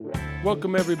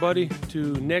Welcome, everybody,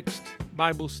 to Next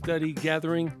Bible Study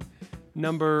Gathering,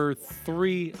 number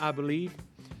 3, I believe.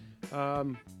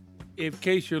 In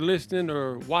case you're listening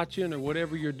or watching or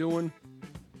whatever you're doing,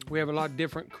 we have a lot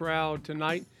different crowd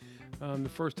tonight. The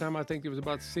first time, I think there was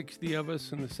about 60 of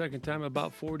us, and the second time,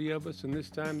 about 40 of us, and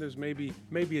this time there's maybe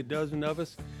a dozen of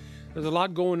us. There's a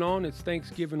lot going on. It's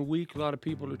Thanksgiving week. A lot of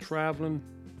people are traveling.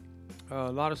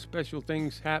 A lot of special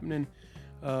things happening.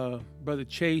 Brother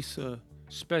Chase,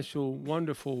 special,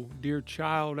 wonderful, dear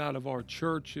child out of our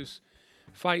church is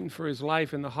fighting for his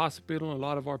life in the hospital. A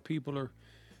lot of our people are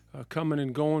coming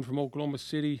and going from Oklahoma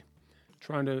City,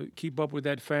 trying to keep up with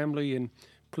that family. And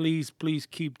please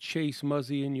keep Chase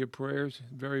Muzzy in your prayers.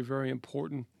 Very, very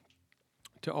important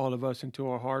to all of us and to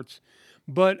our hearts.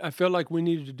 But I felt like we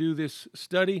needed to do this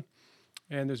study,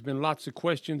 and there's been lots of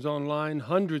questions online,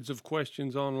 hundreds of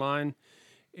questions online.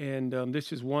 And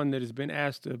this is one that has been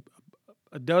asked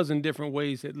a dozen different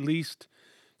ways at least,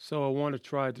 so I want to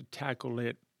try to tackle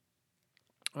it.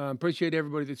 Appreciate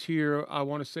everybody that's here. I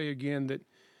want to say again that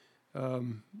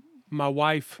my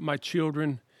wife, my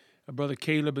children, Brother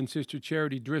Caleb and Sister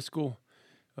Charity Driscoll,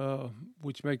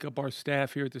 which make up our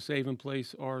staff here at the Saving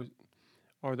Place, are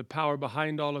the power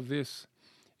behind all of this.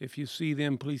 If you see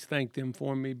them, please thank them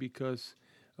for me, because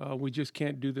we just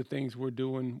can't do the things we're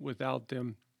doing without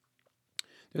them.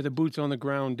 They're the boots on the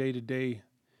ground, day-to-day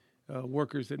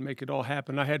workers that make it all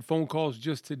happen. I had phone calls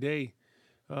just today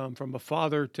from a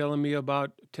father telling me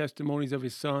about testimonies of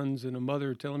his sons, and a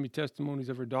mother telling me testimonies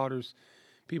of her daughters,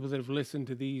 people that have listened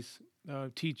to these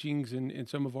teachings and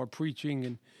some of our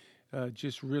preaching, and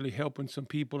just really helping some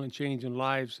people and changing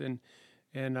lives.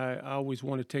 And I always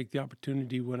want to take the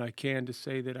opportunity when I can to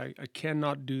say that I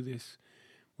cannot do this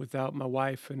without my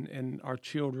wife and our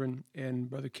children and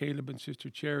Brother Caleb and Sister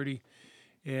Charity,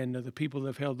 and the people that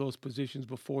have held those positions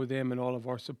before them, and all of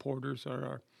our supporters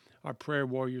are our prayer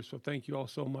warriors. So thank you all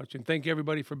so much. And thank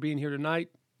everybody for being here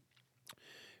tonight,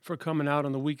 for coming out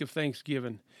on the week of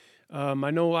Thanksgiving.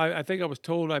 I know I think I was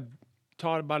told I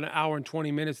taught about an hour and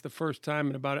 20 minutes the first time,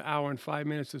 and about an hour and 5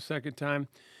 minutes the second time.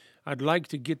 I'd like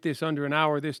to get this under an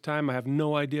hour this time. I have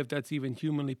no idea if that's even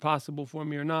humanly possible for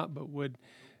me or not, but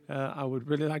I would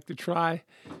really like to try.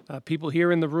 People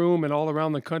here in the room and all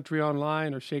around the country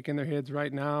online are shaking their heads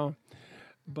right now.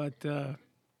 But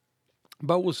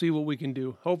we'll see what we can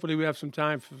do. Hopefully we have some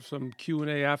time for some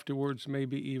Q&A afterwards,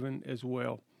 maybe even as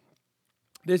well.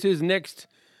 This is Next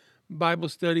Bible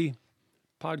Study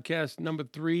podcast number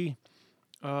 3.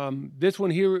 This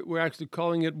one here, we're actually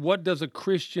calling it, What Does a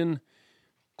Christian,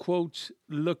 quotes,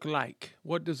 look like?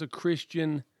 What does a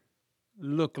Christian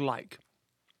look like?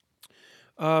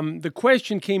 The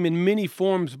question came in many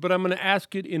forms, but I'm going to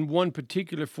ask it in one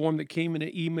particular form that came in an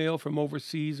email from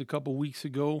overseas a couple weeks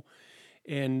ago.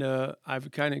 And I've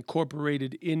kind of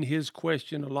incorporated in his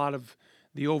question a lot of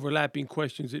the overlapping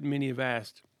questions that many have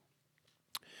asked.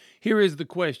 Here is the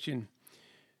question.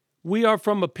 We are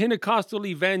from a Pentecostal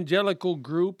evangelical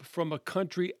group from a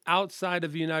country outside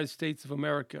of the United States of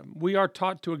America. We are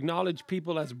taught to acknowledge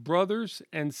people as brothers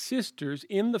and sisters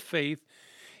in the faith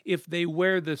if they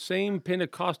wear the same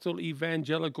Pentecostal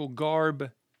evangelical garb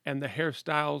and the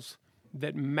hairstyles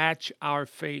that match our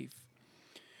faith.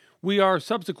 We are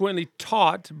subsequently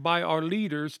taught by our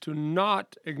leaders to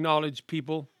not acknowledge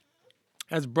people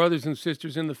as brothers and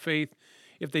sisters in the faith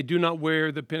if they do not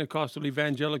wear the Pentecostal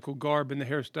evangelical garb and the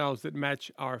hairstyles that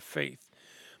match our faith.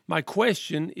 My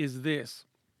question is this.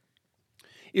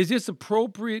 Is this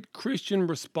appropriate Christian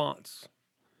response?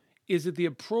 Is it the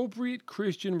appropriate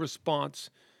Christian response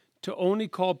to only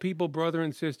call people brother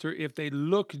and sister if they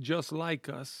look just like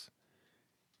us,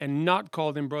 and not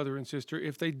call them brother and sister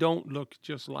if they don't look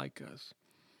just like us?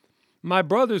 My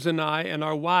brothers and I and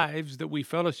our wives that we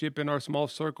fellowship in our small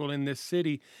circle in this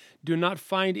city do not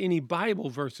find any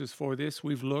Bible verses for this.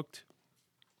 We've looked.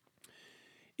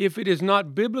 If it is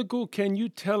not biblical, can you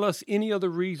tell us any other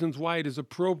reasons why it is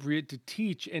appropriate to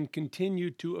teach and continue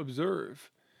to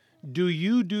observe? Do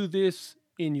you do this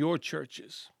in your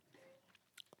churches?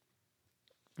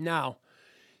 Now,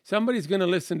 somebody's going to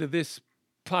listen to this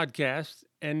podcast,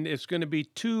 and it's going to be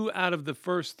 2 out of the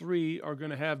first 3 are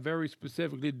going to have very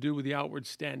specifically to do with the outward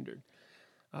standard.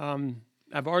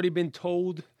 I've already been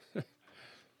told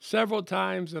several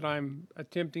times that I'm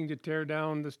attempting to tear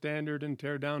down the standard and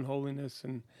tear down holiness,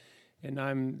 and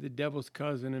I'm the devil's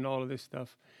cousin and all of this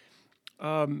stuff.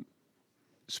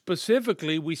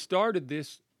 Specifically, we started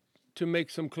this to make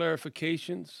some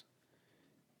clarifications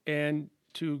and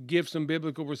to give some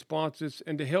biblical responses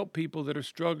and to help people that are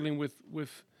struggling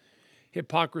with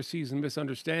hypocrisies and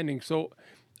misunderstandings. So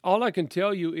all I can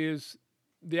tell you is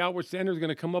the outward standard is going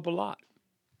to come up a lot.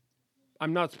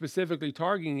 I'm not specifically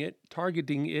targeting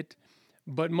it,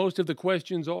 but most of the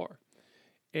questions are.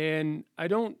 And I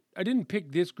didn't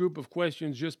pick this group of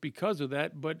questions just because of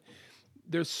that, but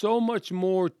there's so much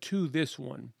more to this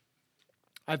one.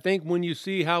 I think when you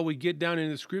see how we get down in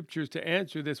the scriptures to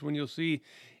answer this one, you'll see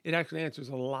it actually answers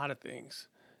a lot of things,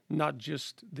 not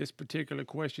just this particular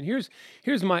question.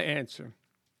 Here's my answer.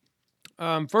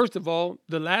 First of all,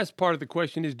 the last part of the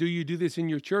question is, do you do this in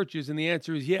your churches? And the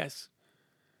answer is yes.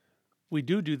 We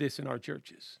do this in our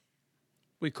churches.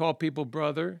 We call people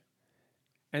brother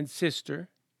and sister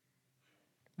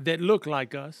that look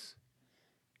like us,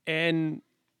 and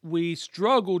we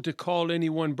struggle to call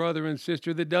anyone brother and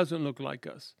sister that doesn't look like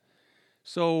us.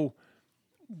 So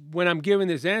when I'm giving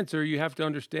this answer, you have to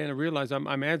understand and realize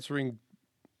I'm answering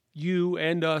you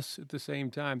and us at the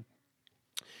same time.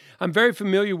 I'm very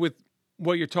familiar with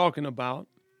what you're talking about.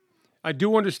 I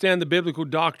do understand the biblical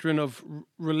doctrine of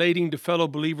relating to fellow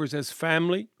believers as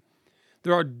family.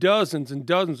 There are dozens and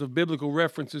dozens of biblical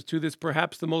references to this.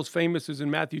 Perhaps the most famous is in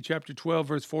Matthew chapter 12,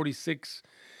 verse 46.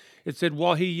 It said,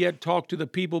 while he yet talked to the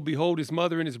people, behold, his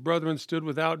mother and his brethren stood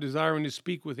without, desiring to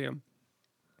speak with him.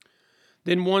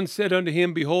 Then one said unto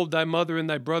him, behold, thy mother and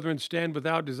thy brethren stand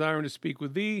without, desiring to speak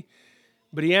with thee.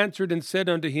 But he answered and said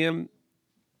unto him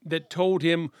that told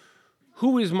him,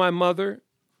 who is my mother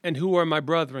and who are my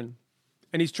brethren?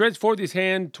 And he stretched forth his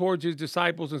hand towards his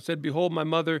disciples and said, behold, my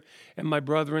mother and my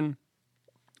brethren.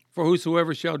 For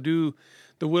whosoever shall do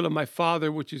the will of my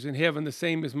Father which is in heaven, the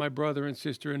same is my brother and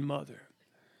sister and mother.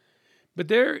 But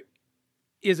there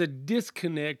is a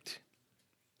disconnect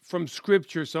from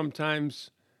Scripture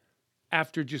sometimes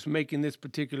after just making this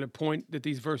particular point that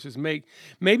these verses make.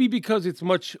 Maybe because it's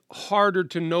much harder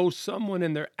to know someone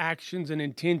and their actions and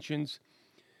intentions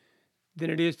than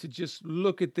it is to just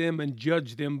look at them and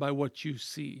judge them by what you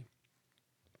see.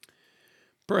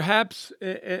 Perhaps,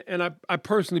 and I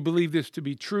personally believe this to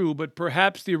be true, but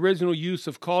perhaps the original use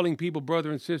of calling people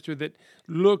brother and sister that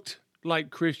looked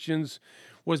like Christians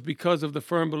was because of the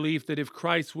firm belief that if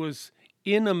Christ was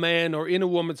in a man or in a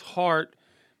woman's heart,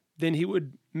 then he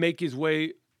would make his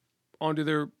way onto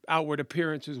their outward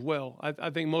appearance as well. I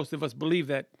think most of us believe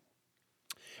that.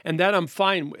 And that I'm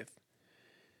fine with.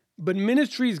 But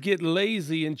ministries get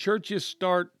lazy and churches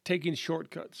start taking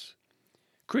shortcuts.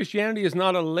 Christianity is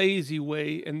not a lazy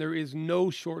way, and there is no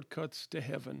shortcuts to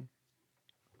heaven.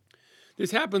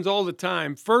 This happens all the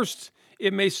time. First,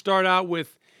 it may start out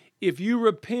with, if you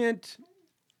repent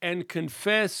and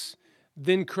confess,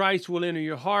 then Christ will enter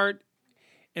your heart.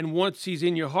 And once he's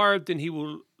in your heart, then he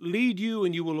will lead you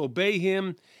and you will obey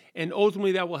him. And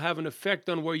ultimately that will have an effect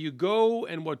on where you go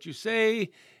and what you say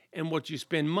and what you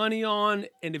spend money on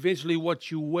and eventually what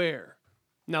you wear.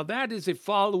 Now that is a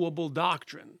followable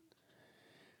doctrine.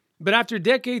 But after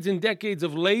decades and decades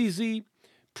of lazy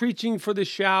preaching for the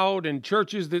shout and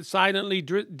churches that silently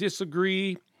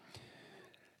disagree,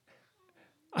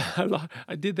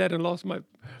 I did that and lost my.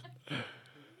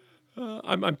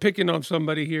 I'm picking on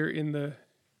somebody here in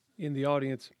the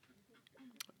audience.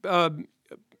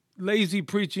 Lazy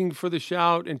preaching for the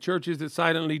shout and churches that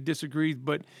silently disagree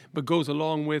but goes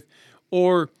along with,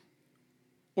 or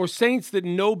saints that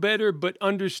know better but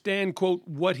understand, quote,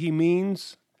 what he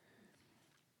means.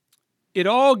 It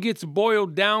all gets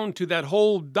boiled down to that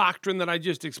whole doctrine that I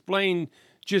just explained,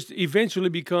 just eventually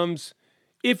becomes,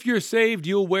 if you're saved,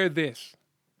 you'll wear this.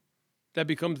 That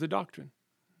becomes the doctrine.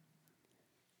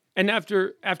 And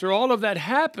after all of that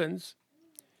happens,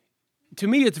 to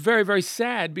me, it's very, very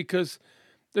sad because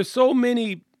there's so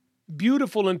many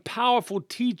beautiful and powerful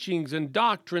teachings and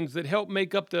doctrines that help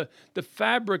make up the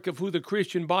fabric of who the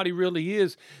Christian body really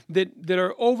is that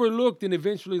are overlooked and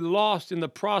eventually lost in the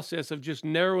process of just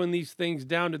narrowing these things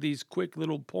down to these quick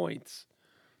little points.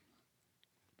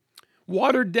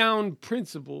 Watered down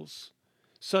principles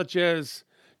such as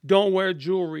don't wear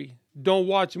jewelry, don't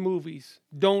watch movies,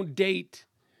 don't date.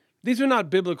 These are not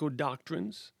biblical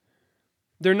doctrines.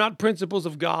 They're not principles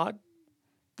of God.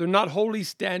 They're not holy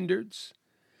standards.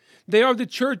 They are the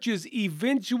church's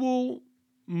eventual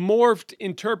morphed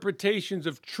interpretations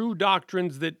of true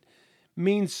doctrines that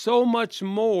mean so much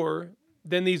more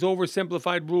than these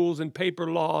oversimplified rules and paper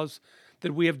laws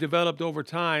that we have developed over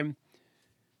time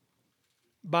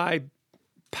by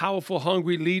powerful,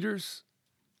 hungry leaders,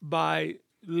 by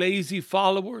lazy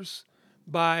followers,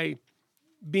 by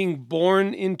being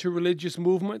born into religious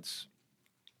movements.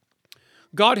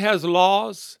 God has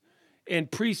laws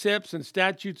and precepts and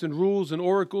statutes and rules and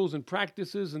oracles and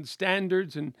practices and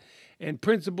standards and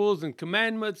principles and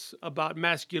commandments about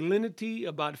masculinity,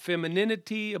 about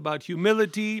femininity, about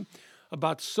humility,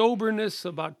 about soberness,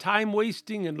 about time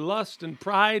wasting and lust and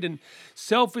pride and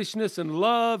selfishness and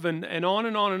love and on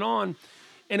and on and on.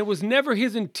 And it was never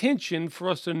his intention for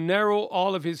us to narrow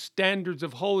all of his standards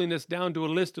of holiness down to a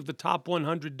list of the top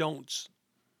 100 don'ts.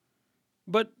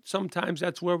 But sometimes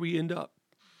that's where we end up.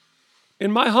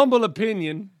 In my humble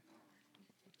opinion,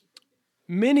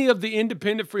 many of the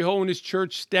independent Free Holiness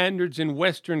Church standards in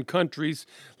Western countries,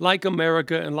 like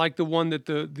America and like the one that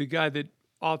the guy that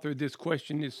authored this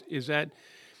question is at,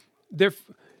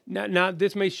 now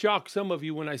this may shock some of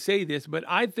you when I say this, but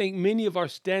I think many of our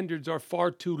standards are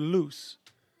far too loose.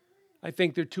 I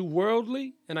think they're too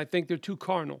worldly, and I think they're too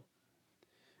carnal.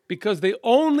 Because they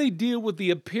only deal with the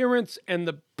appearance and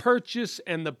the purchase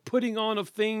and the putting on of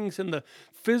things and the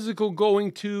physical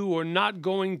going to or not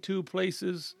going to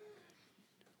places.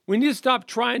 We need to stop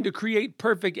trying to create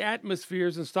perfect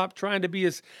atmospheres and stop trying to be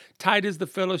as tight as the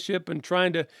fellowship and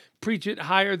trying to preach it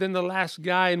higher than the last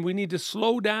guy. And we need to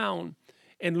slow down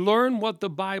and learn what the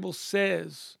Bible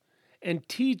says and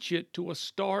teach it to a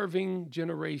starving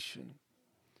generation.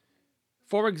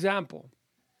 For example,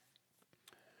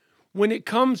 when it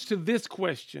comes to this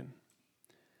question,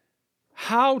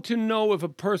 how to know if a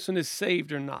person is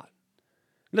saved or not,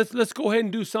 let's go ahead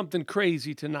and do something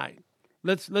crazy tonight.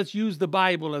 Let's use the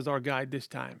Bible as our guide this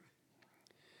time.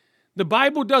 The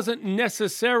Bible doesn't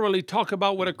necessarily talk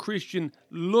about what a Christian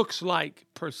looks like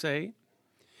per se.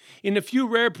 In a few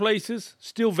rare places,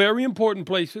 still very important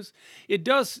places, it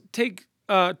does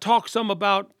talk some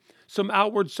about some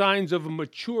outward signs of a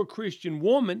mature Christian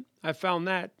woman. I found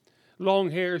that.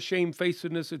 Long hair,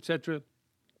 shamefacedness, etc.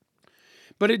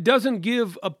 But it doesn't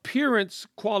give appearance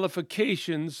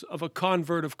qualifications of a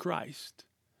convert of Christ.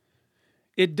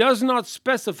 It does not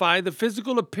specify the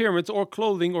physical appearance or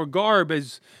clothing or garb,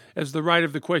 as the writer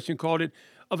of the question called it,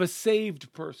 of a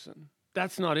saved person.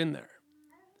 That's not in there.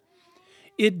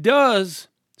 It does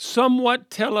somewhat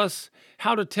tell us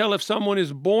how to tell if someone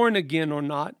is born again or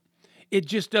not. It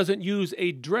just doesn't use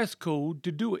a dress code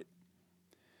to do it.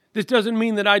 This doesn't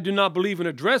mean that I do not believe in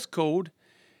a dress code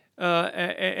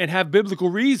and have biblical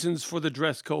reasons for the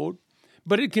dress code,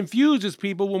 but it confuses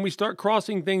people when we start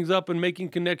crossing things up and making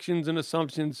connections and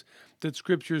assumptions that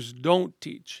scriptures don't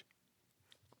teach.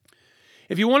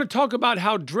 If you want to talk about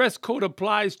how dress code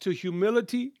applies to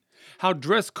humility, how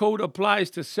dress code applies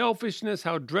to selfishness,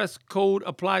 how dress code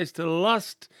applies to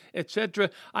lust, etc.,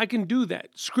 I can do that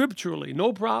scripturally,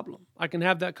 no problem. I can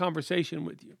have that conversation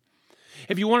with you.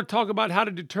 If you want to talk about how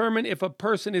to determine if a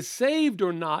person is saved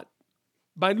or not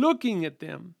by looking at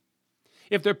them,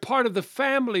 if they're part of the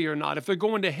family or not, if they're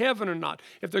going to heaven or not,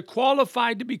 if they're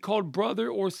qualified to be called brother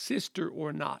or sister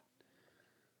or not,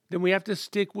 then we have to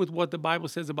stick with what the Bible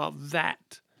says about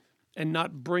that and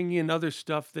not bring in other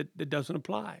stuff that doesn't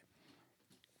apply.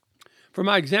 For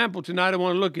my example tonight, I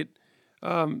want to look at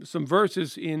some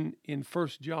verses in 1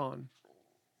 John.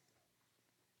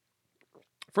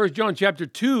 1 John chapter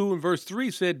 2 and verse 3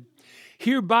 said,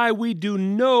 "Hereby we do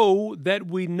know that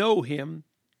we know him."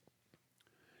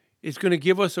 It's going to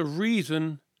give us a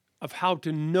reason of how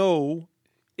to know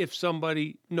if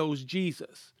somebody knows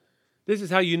Jesus. This is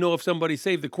how you know if somebody's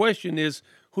saved. The question is,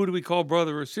 who do we call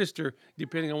brother or sister,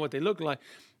 depending on what they look like?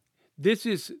 This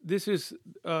is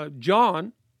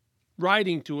John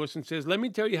writing to us and says, let me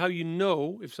tell you how you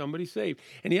know if somebody's saved.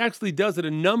 And he actually does it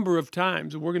a number of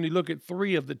times, and we're going to look at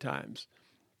 3 of the times.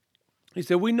 He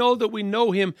said, we know that we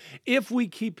know him if we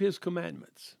keep his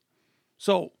commandments.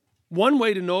 So one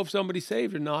way to know if somebody's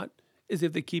saved or not is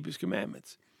if they keep his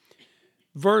commandments.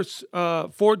 Verse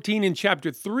 14 in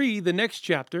chapter 3, the next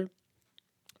chapter,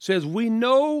 says, we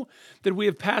know that we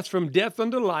have passed from death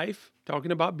unto life,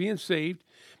 talking about being saved,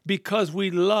 because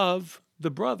we love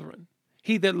the brethren.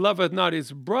 He that loveth not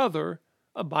his brother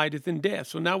abideth in death.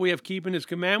 So now we have keeping his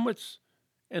commandments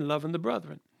and loving the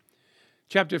brethren.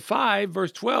 Chapter 5,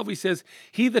 verse 12, he says,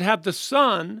 he that hath the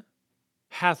Son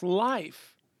hath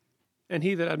life, and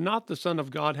he that hath not the Son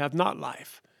of God hath not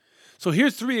life. So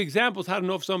here's 3 examples how to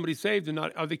know if somebody's saved or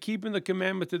not. Are they keeping the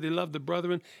commandments? Do they love the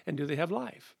brethren? And do they have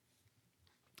life?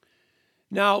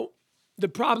 Now, the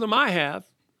problem I have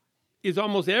is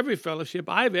almost every fellowship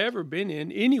I've ever been in,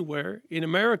 anywhere, in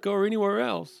America or anywhere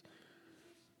else,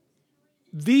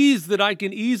 these that I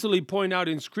can easily point out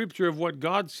in Scripture of what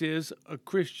God says a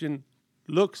Christian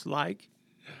looks like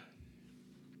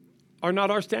are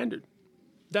not our standard.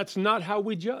 That's not how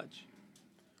we judge.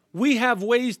 We have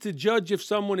ways to judge if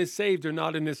someone is saved or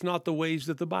not, and it's not the ways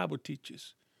that the Bible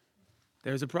teaches.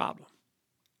 There's a problem.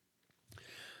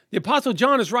 The Apostle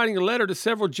John is writing a letter to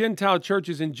several Gentile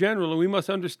churches in general, and we must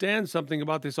understand something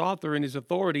about this author and his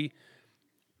authority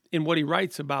in what he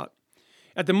writes about.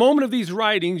 At the moment of these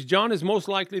writings, John is most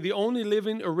likely the only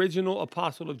living original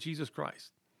apostle of Jesus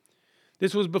Christ.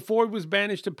 This was before he was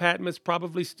banished to Patmos,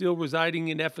 probably still residing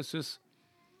in Ephesus.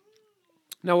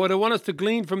 Now, what I want us to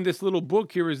glean from this little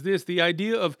book here is this: the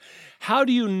idea of how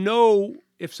do you know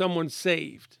if someone's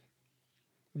saved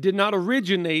did not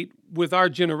originate with our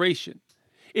generation.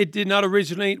 It did not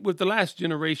originate with the last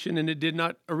generation, and it did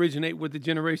not originate with the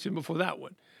generation before that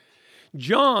one.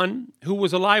 John, who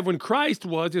was alive when Christ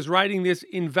was, is writing this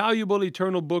invaluable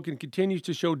eternal book and continues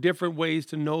to show different ways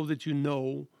to know that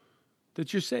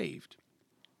you're saved.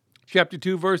 Chapter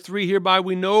 2, verse 3, hereby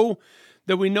we know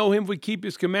that we know him if we keep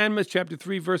his commandments. Chapter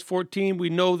 3, verse 14, we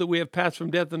know that we have passed from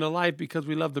death unto life because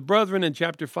we love the brethren. And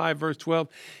chapter 5, verse 12,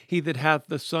 he that hath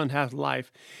the Son hath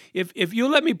life. If you'll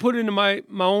let me put into my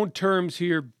own terms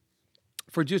here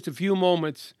for just a few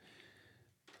moments,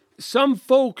 some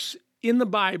folks in the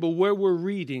Bible where we're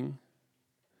reading,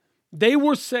 they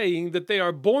were saying that they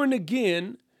are born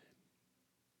again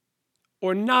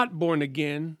or not born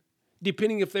again,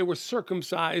 depending if they were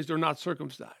circumcised or not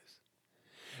circumcised.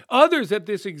 Others at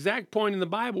this exact point in the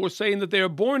Bible were saying that they are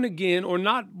born again or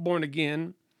not born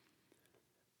again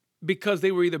because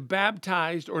they were either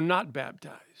baptized or not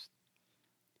baptized.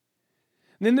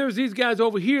 And then there's these guys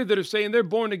over here that are saying they're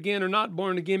born again or not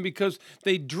born again because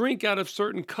they drink out of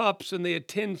certain cups and they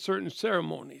attend certain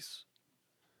ceremonies.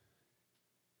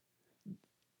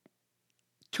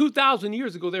 2,000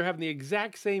 years ago, they're having the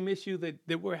exact same issue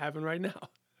that we're having right now.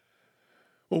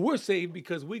 Well, we're saved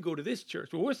because we go to this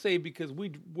church. Well, we're saved because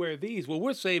we wear these. Well,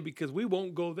 we're saved because we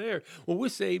won't go there. Well, we're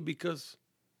saved because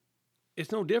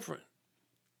it's no different.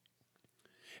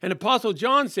 And Apostle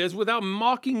John says, without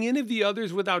mocking any of the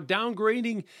others, without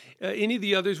downgrading any of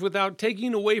the others, without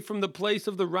taking away from the place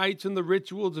of the rites and the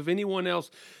rituals of anyone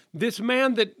else, this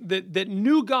man that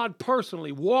knew God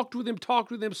personally, walked with him,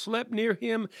 talked with him, slept near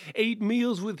him, ate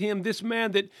meals with him, this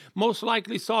man that most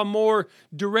likely saw more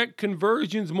direct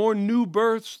conversions, more new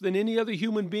births than any other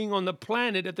human being on the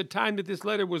planet at the time that this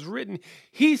letter was written,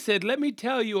 he said, let me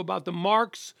tell you about the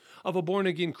marks of a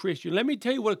born-again Christian. Let me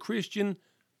tell you what a Christian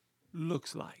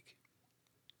looks like.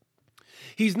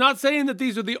 He's not saying that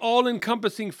these are the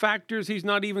all-encompassing factors. He's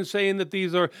not even saying that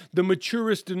these are the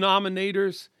maturest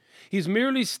denominators. He's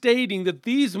merely stating that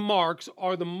these marks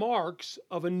are the marks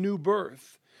of a new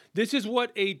birth. This is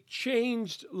what a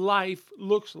changed life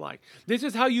looks like. This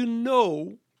is how you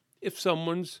know if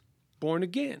someone's born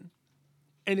again.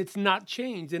 And it's not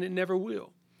changed, and it never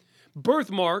will.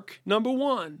 Birthmark number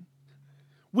 1,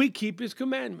 we keep his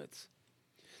commandments.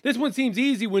 This one seems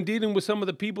easy when dealing with some of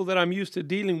the people that I'm used to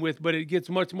dealing with, but it gets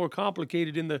much more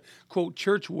complicated in the, quote,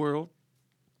 church world.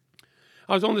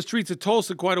 I was on the streets of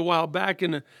Tulsa quite a while back,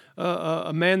 and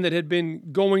a man that had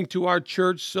been going to our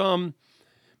church some,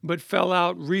 but fell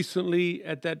out recently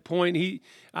at that point.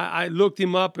 I looked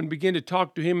him up and began to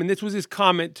talk to him, and this was his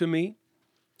comment to me.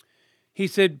 He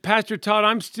said, Pastor Todd,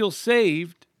 I'm still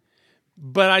saved,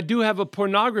 but I do have a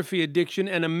pornography addiction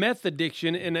and a meth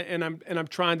addiction, and I'm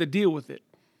trying to deal with it.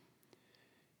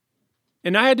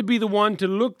 And I had to be the one to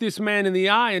look this man in the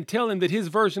eye and tell him that his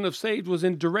version of saved was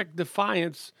in direct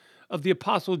defiance of the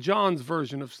Apostle John's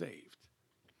version of saved.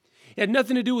 It had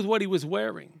nothing to do with what he was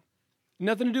wearing,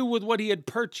 nothing to do with what he had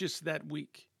purchased that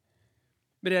week,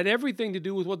 but it had everything to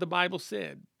do with what the Bible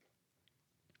said.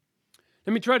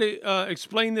 Let me try to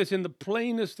explain this in the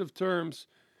plainest of terms.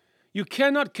 You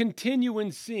cannot continue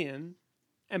in sin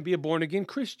and be a born-again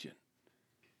Christian.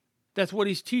 That's what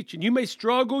he's teaching. You may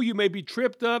struggle. You may be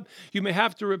tripped up. You may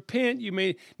have to repent. You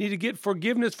may need to get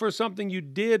forgiveness for something you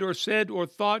did or said or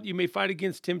thought. You may fight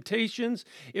against temptations.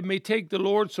 It may take the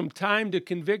Lord some time to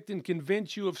convict and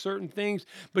convince you of certain things,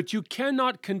 but you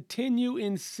cannot continue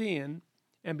in sin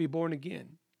and be born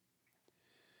again.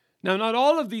 Now, not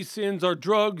all of these sins are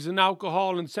drugs and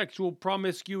alcohol and sexual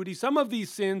promiscuity. Some of these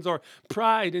sins are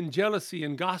pride and jealousy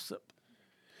and gossip.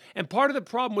 And part of the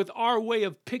problem with our way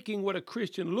of picking what a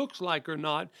Christian looks like or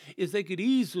not is they could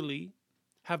easily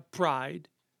have pride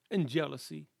and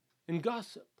jealousy and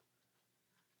gossip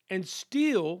and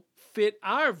still fit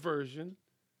our version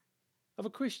of a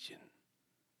Christian.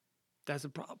 That's a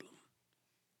problem.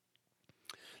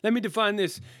 Let me define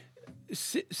this.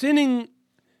 Sinning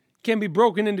can be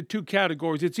broken into 2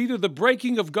 categories. It's either the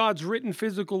breaking of God's written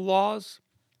physical laws,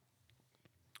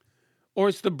 or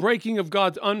it's the breaking of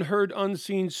God's unheard,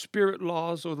 unseen spirit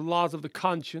laws, or the laws of the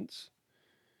conscience.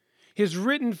 His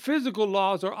written physical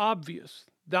laws are obvious.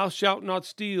 Thou shalt not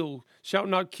steal, shalt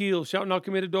not kill, shalt not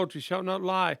commit adultery, shalt not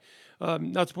lie,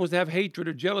 not supposed to have hatred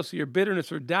or jealousy or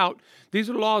bitterness or doubt. These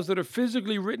are laws that are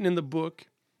physically written in the book,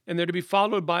 and they're to be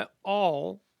followed by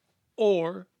all,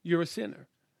 or you're a sinner.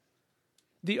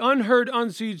 The unheard,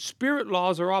 unseen spirit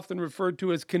laws are often referred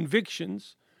to as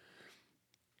convictions.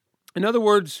 In other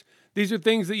words, these are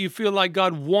things that you feel like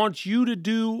God wants you to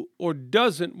do or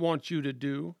doesn't want you to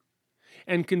do.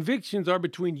 And convictions are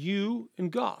between you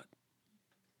and God.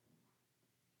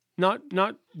 Not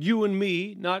you and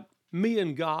me, not me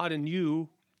and God and you,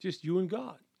 just you and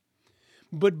God.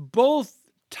 But both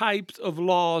types of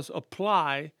laws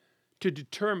apply to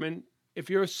determine if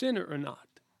you're a sinner or not.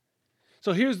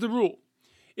 So here's the rule.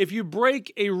 If you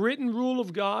break a written rule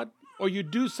of God, or you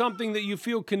do something that you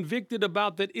feel convicted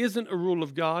about that isn't a rule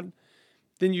of God,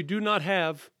 then you do not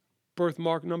have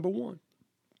birthmark number 1.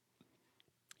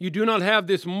 You do not have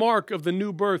this mark of the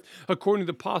new birth. According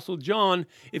to the Apostle John,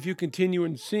 if you continue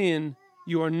in sin,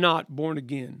 you are not born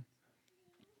again.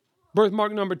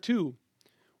 Birthmark number 2,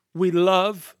 we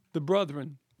love the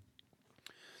brethren.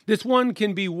 This one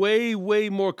can be way, way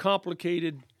more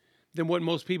complicated than what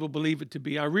most people believe it to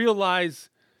be. I realize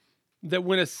that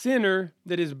when a sinner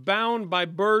that is bound by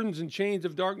burdens and chains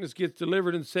of darkness gets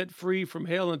delivered and set free from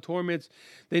hell and torments,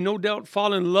 they no doubt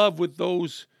fall in love with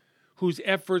those whose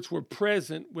efforts were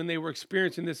present when they were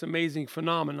experiencing this amazing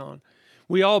phenomenon.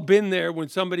 We all been there when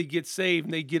somebody gets saved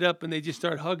and they get up and they just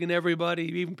start hugging everybody,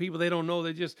 even people they don't know.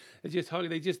 They just hug.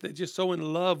 They're just so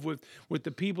in love with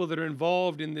the people that are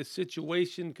involved in this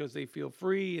situation because they feel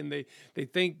free and they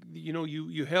think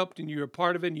you helped and you're a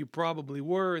part of it and you probably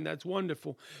were, and that's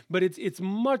wonderful. But it's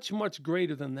much, much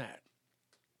greater than that.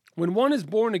 When one is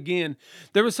born again,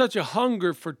 there is such a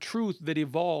hunger for truth that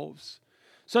evolves.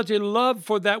 Such a love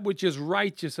for that which is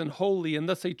righteous and holy, and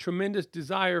thus a tremendous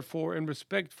desire for and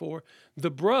respect for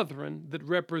the brethren that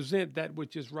represent that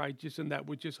which is righteous and that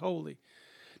which is holy.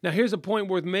 Now, here's a point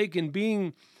worth making.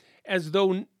 Being as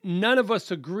though none of us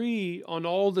agree on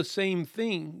all the same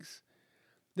things,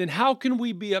 then how can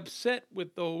we be upset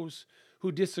with those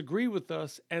who disagree with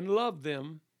us and love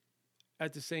them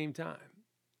at the same time?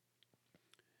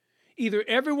 Either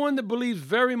everyone that believes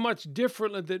very much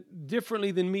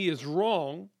differently than me is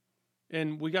wrong,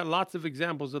 and we got lots of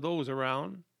examples of those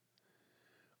around,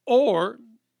 or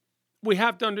we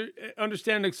have to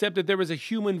understand and accept that there is a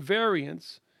human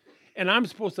variance, and I'm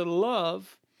supposed to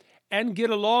love and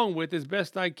get along with as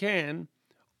best I can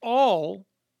all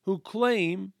who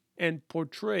claim and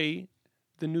portray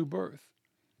the new birth.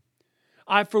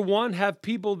 I, for one, have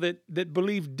people that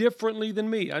believe differently than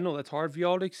me. I know that's hard for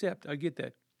y'all to accept. I get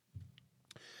that.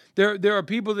 There are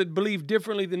people that believe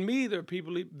differently than me. There are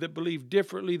people that believe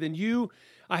differently than you.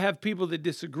 I have people that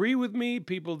disagree with me,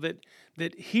 people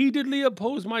that heatedly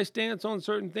oppose my stance on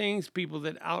certain things, people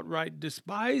that outright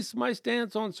despise my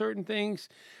stance on certain things,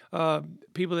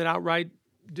 people that outright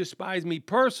despise me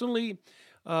personally.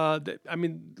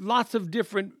 Lots of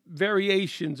different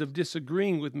variations of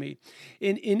disagreeing with me.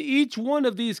 In each one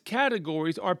of these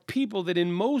categories are people that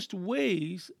in most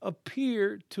ways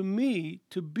appear to me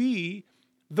to be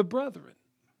the brethren.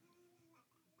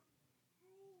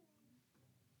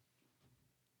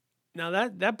 Now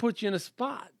that puts you in a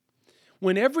spot.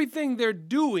 When everything they're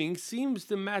doing seems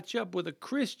to match up with a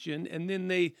Christian and then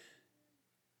they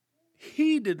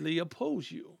heatedly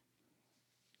oppose you.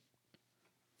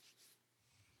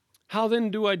 How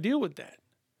then do I deal with that?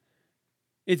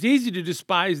 It's easy to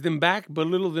despise them back,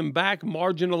 belittle them back,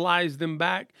 marginalize them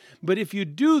back. But if you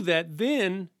do that,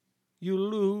 then you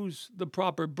lose the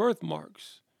proper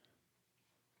birthmarks.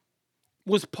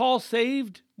 Was Paul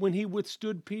saved when he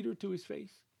withstood Peter to his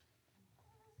face?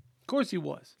 Of course he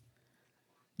was.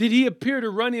 Did he appear to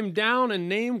run him down and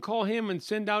name call him and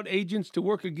send out agents to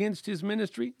work against his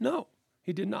ministry? No,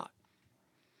 he did not.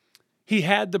 He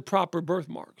had the proper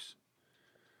birthmarks.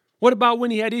 What about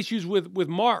when he had issues with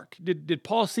Mark? Did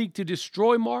Paul seek to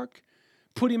destroy Mark,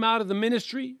 put him out of the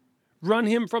ministry, run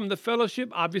him from the fellowship?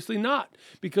 Obviously not,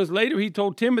 because later he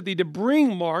told Timothy to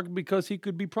bring Mark because he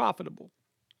could be profitable.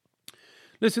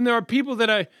 Listen, there are people that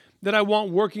I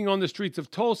want working on the streets of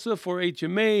Tulsa for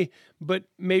HMA, but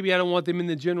maybe I don't want them in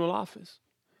the general office.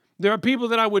 There are people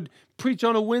that I would preach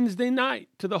on a Wednesday night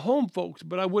to the home folks,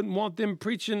 but I wouldn't want them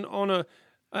preaching on an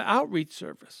outreach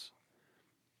service.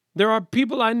 There are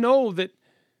people I know that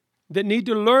need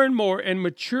to learn more and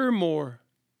mature more,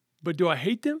 but do I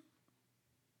hate them?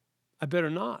 I better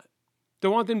not. Do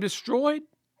I want them destroyed?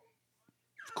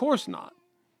 Of course not.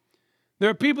 There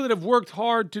are people that have worked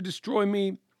hard to destroy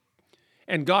me,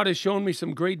 and God has shown me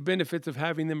some great benefits of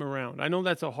having them around. I know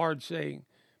that's a hard saying,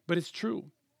 but it's true.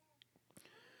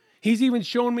 He's even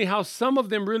shown me how some of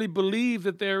them really believe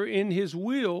that they're in His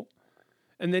will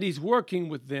and that He's working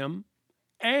with them,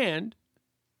 and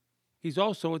He's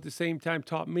also at the same time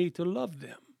taught me to love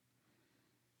them.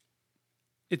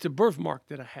 It's a birthmark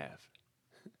that I have.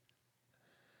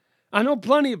 I know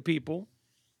plenty of people,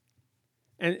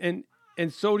 and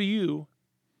so do you,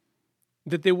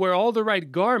 that they wear all the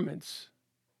right garments.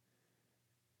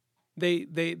 They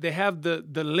have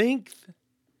the length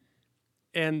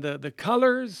and the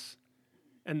colors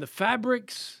and the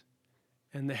fabrics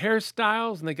and the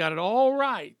hairstyles, and they got it all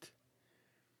right.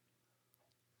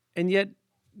 And yet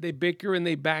they bicker and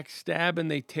they backstab and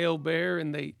they tail bear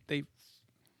and they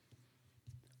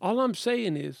all I'm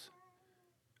saying is,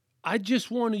 I just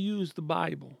want to use the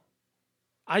Bible.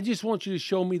 I just want you to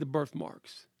show me the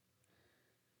birthmarks.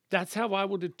 That's how I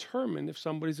will determine if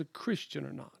somebody's a Christian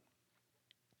or not.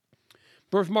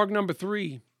 Birthmark number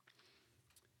 3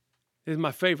 is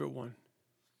my favorite one.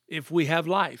 If we have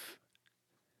life.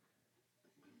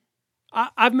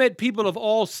 I've met people of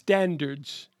all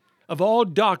standards, of all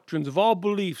doctrines, of all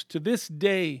beliefs to this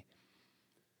day.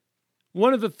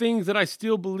 One of the things that I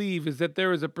still believe is that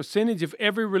there is a percentage of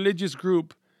every religious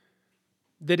group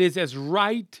that is as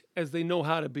right as they know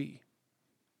how to be.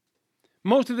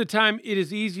 Most of the time, it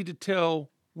is easy to tell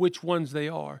which ones they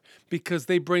are because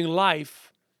they bring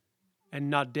life and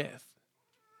not death.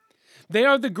 They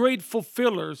are the great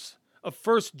fulfillers of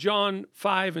 1 John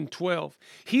 5 and 12.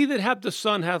 He that hath the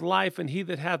Son hath life, and he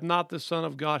that hath not the Son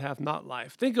of God hath not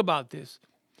life. Think about this.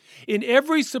 In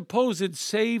every supposed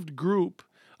saved group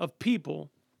of people,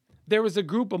 there is a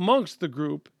group amongst the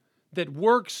group that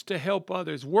works to help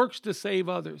others, works to save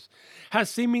others, has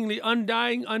seemingly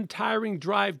undying, untiring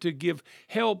drive to give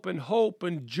help and hope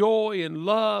and joy and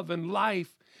love and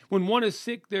life. When one is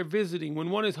sick, they're visiting. When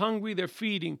one is hungry, they're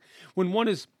feeding. When one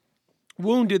is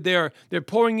wounded, they're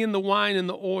pouring in the wine and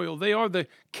the oil. They are the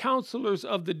counselors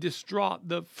of the distraught,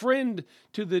 the friend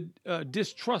to the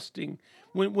distrusting.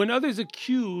 When others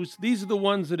accuse, these are the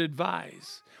ones that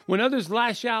advise. When others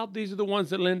lash out, these are the ones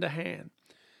that lend a hand.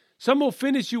 Some will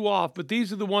finish you off, but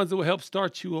these are the ones that will help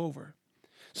start you over.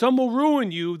 Some will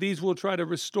ruin you, these will try to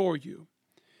restore you.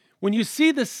 When you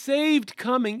see the saved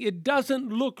coming, it doesn't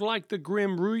look like the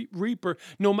grim reaper,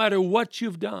 no matter what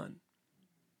you've done.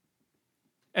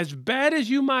 As bad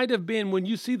as you might have been, when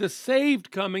you see the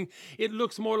saved coming, it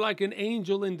looks more like an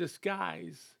angel in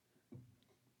disguise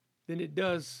than it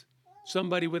does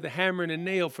somebody with a hammer and a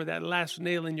nail for that last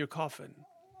nail in your coffin.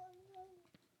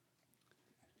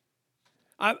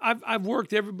 I've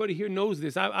worked, everybody here knows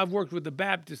this, I've worked with the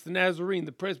Baptist, the Nazarene,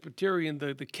 the Presbyterian,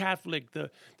 the Catholic,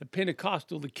 the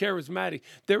Pentecostal, the Charismatic.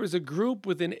 There is a group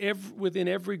within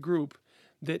every group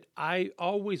that I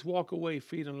always walk away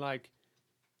feeling like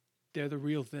they're the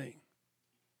real thing.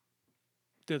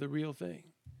 They're the real thing.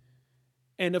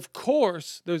 And of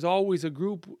course, there's always a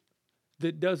group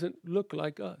that doesn't look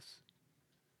like us.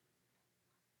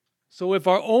 So if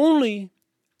our only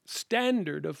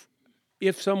standard of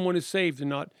if someone is saved or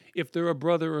not, if they're a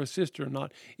brother or a sister or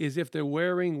not, is if they're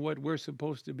wearing what we're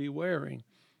supposed to be wearing,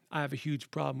 I have a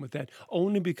huge problem with that.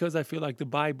 Only because I feel like the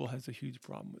Bible has a huge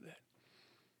problem with that.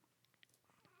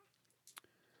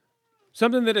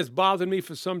 Something that has bothered me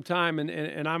for some time,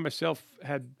 and I myself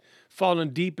had fallen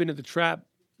deep into the trap,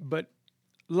 but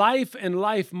life and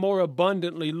life more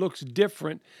abundantly looks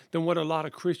different than what a lot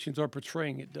of Christians are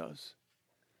portraying it does.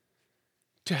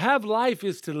 To have life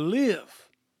is to live.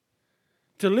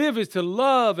 To live is to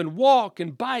love and walk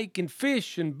and bike and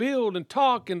fish and build and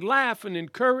talk and laugh and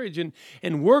encourage and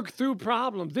work through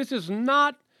problems. This is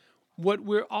not what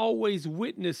we're always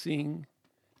witnessing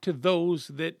to those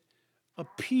that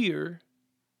appear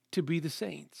to be the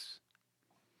saints.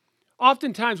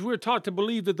 Oftentimes we're taught to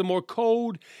believe that the more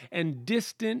cold and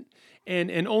distant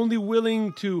and only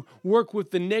willing to work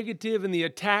with the negative and the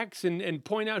attacks and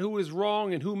point out who is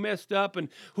wrong and who messed up and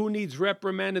who needs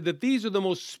reprimanded, that these are the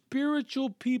most spiritual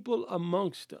people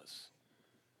amongst us.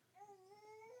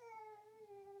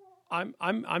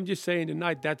 I'm just saying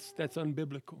tonight that's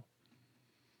unbiblical.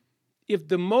 If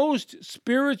the most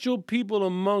spiritual people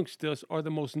amongst us are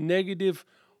the most negative,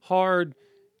 hard,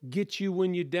 get you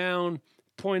when you're down,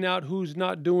 point out who's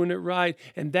not doing it right,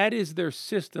 and that is their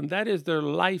system, that is their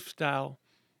lifestyle,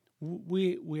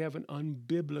 we have an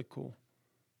unbiblical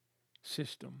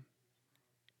system.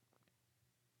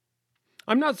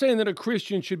 I'm not saying that a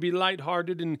Christian should be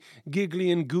lighthearted and giggly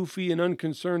and goofy and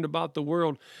unconcerned about the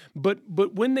world, but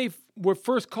when they were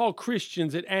first called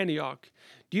Christians at Antioch,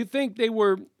 do you think they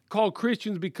were called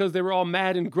Christians because they were all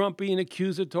mad and grumpy and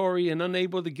accusatory and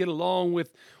unable to get along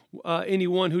with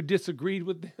anyone who disagreed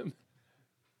with them?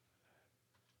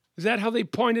 Is that how they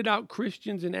pointed out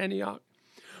Christians in Antioch?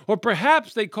 Or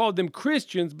perhaps they called them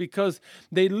Christians because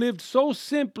they lived so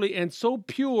simply and so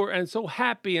pure and so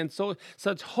happy and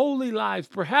such holy lives.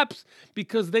 Perhaps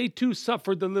because they too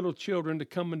suffered the little children to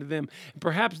come into them.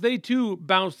 Perhaps they too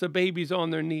bounced the babies on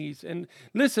their knees. And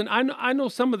listen, I know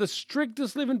some of the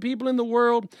strictest living people in the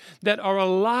world that are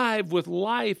alive with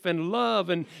life and love,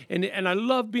 and I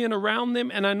love being around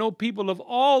them. And I know people of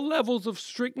all levels of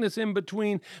strictness in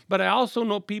between, but I also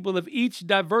know people of each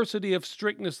diversity of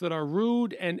strictness that are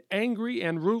rude and angry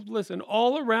and ruthless, and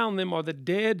all around them are the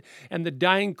dead and the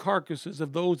dying carcasses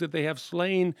of those that they have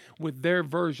slain with their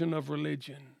version of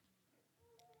religion.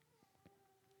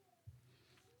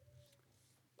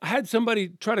 I had somebody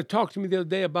try to talk to me the other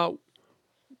day about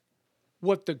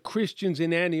what the Christians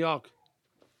in Antioch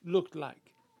looked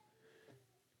like.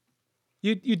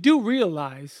 You do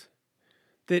realize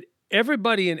that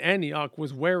everybody in Antioch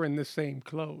was wearing the same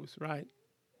clothes, right?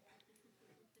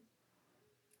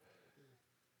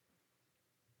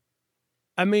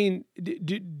 I mean,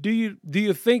 do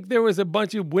you think there was a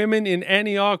bunch of women in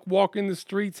Antioch walking the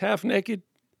streets half naked?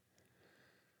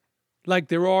 Like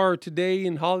there are today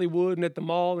in Hollywood and at the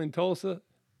mall in Tulsa?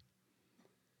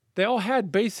 They all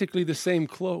had basically the same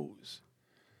clothes.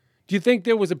 Do you think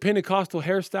there was a Pentecostal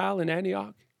hairstyle in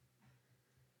Antioch?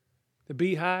 The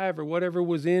beehive or whatever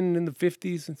was in the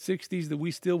 50s and 60s that we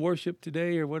still worship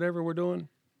today, or whatever we're doing?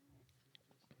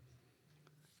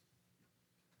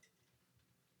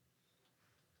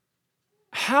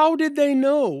 How did they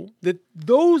know that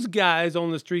those guys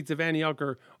on the streets of Antioch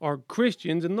are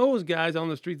Christians and those guys on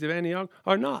the streets of Antioch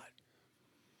are not?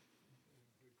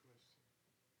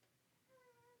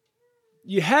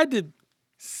 You had to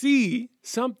see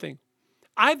something.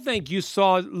 I think you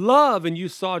saw love and you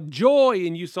saw joy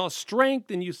and you saw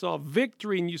strength and you saw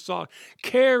victory and you saw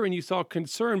care and you saw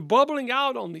concern bubbling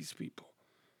out on these people.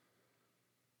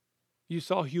 You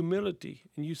saw humility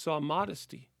and you saw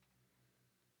modesty.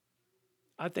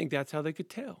 I think that's how they could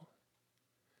tell.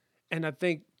 And I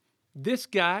think this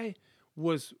guy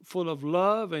was full of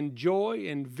love and joy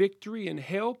and victory and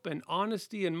help and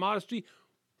honesty and modesty,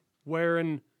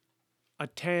 wearing a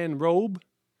tan robe.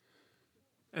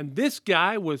 And this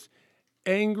guy was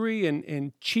angry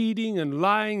and cheating and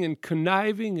lying and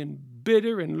conniving and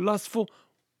bitter and lustful,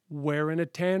 wearing a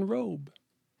tan robe.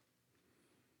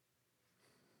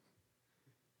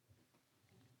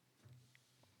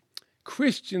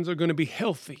 Christians are going to be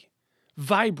healthy,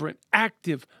 vibrant,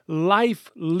 active,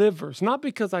 life livers. Not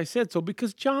because I said so,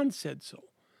 because John said so.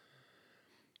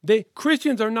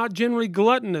 Christians are not generally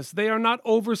gluttonous. They are not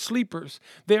oversleepers.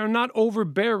 They are not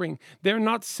overbearing. They are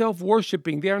not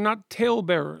self-worshiping. They are not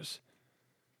talebearers.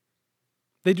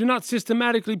 They do not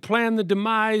systematically plan the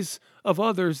demise of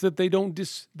others that they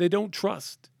don't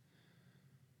trust.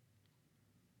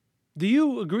 Do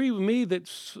you agree with me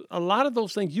that a lot of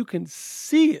those things, you can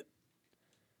see it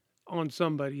on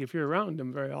somebody if you're around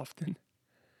them very often?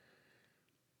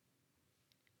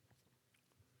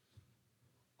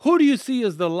 Who do you see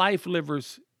as the life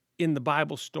livers in the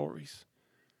Bible stories?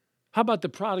 How about the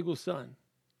prodigal son?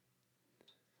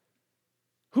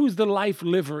 Who's the life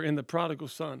liver in the prodigal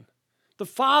son? The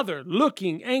father,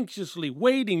 looking anxiously,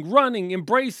 waiting, running,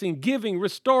 embracing, giving,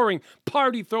 restoring,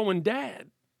 party throwing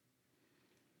dad.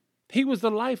 He was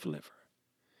the life liver.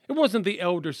 It wasn't the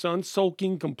elder son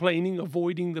sulking, complaining,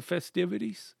 avoiding the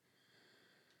festivities.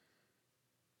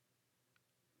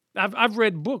 I've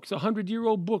read books,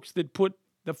 100-year-old books, that put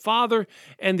the father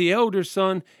and the elder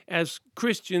son as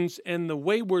Christians and the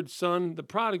wayward son, the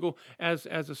prodigal, as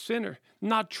a sinner.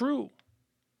 Not true.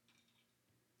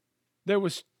 There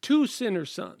was two sinner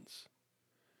sons.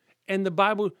 And the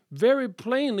Bible very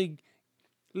plainly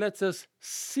lets us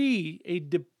see a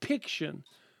depiction.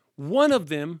 One of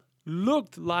them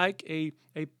looked like a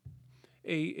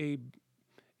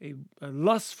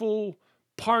lustful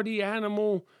party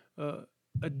animal,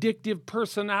 addictive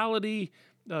personality,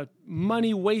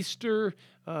 money waster,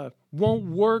 won't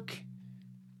work.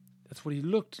 That's what he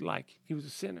looked like. He was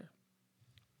a sinner.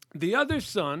 The other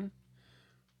son,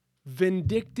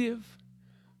 vindictive,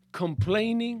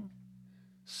 complaining,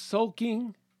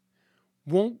 sulking,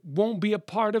 won't be a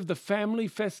part of the family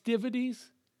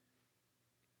festivities.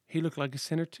 He looked like a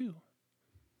sinner too.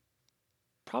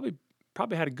 Probably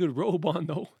had a good robe on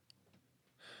though.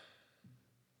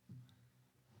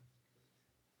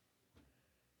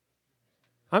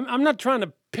 I'm not trying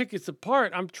to pick us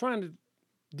apart. I'm trying to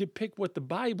depict what the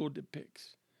Bible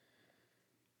depicts.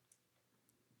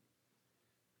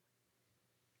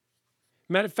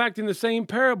 Matter of fact, in the same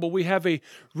parable, we have a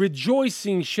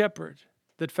rejoicing shepherd.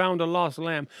 that found a lost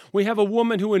lamb. We have a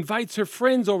woman who invites her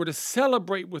friends over to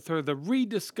celebrate with her the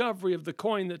rediscovery of the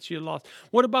coin that she had lost.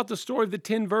 What about the story of the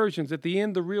 10 virgins? At the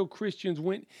end, the real Christians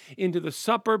went into the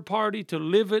supper party to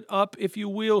live it up, if you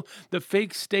will. The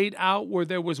fake stayed out where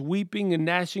there was weeping and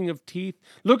gnashing of teeth.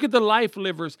 Look at the life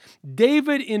livers.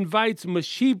 David invites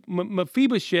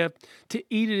Mephibosheth to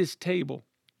eat at his table.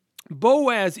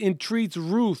 Boaz entreats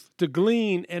Ruth to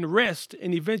glean and rest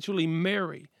and eventually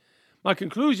marry. My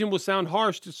conclusion will sound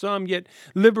harsh to some, yet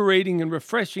liberating and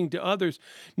refreshing to others.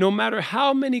 No matter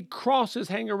how many crosses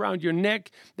hang around your neck,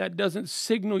 that doesn't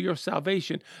signal your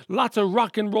salvation. Lots of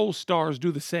rock and roll stars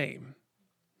do the same.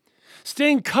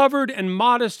 Staying covered and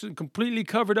modest and completely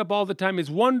covered up all the time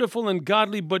is wonderful and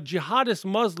godly, but jihadist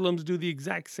Muslims do the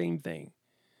exact same thing.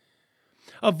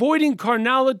 Avoiding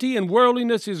carnality and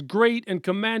worldliness is great and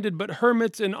commanded, but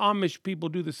hermits and Amish people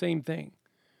do the same thing.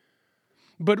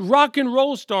 But rock and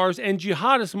roll stars and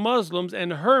jihadist Muslims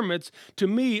and hermits, to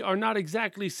me, are not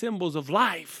exactly symbols of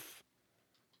life.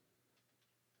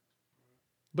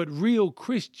 But real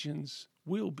Christians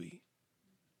will be.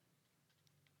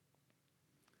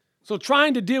 So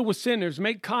trying to deal with sinners,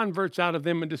 make converts out of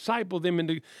them, and disciple them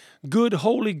into good,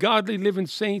 holy, godly, living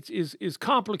saints is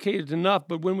complicated enough.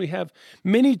 But when we have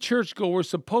many churchgoers,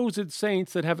 supposed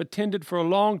saints that have attended for a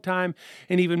long time,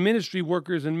 and even ministry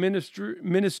workers and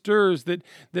ministers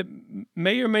that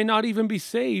may or may not even be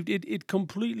saved, it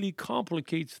completely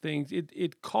complicates things.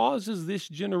 It causes this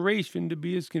generation to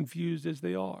be as confused as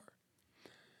they are.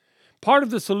 Part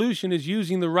of the solution is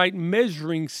using the right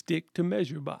measuring stick to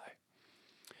measure by.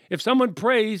 If someone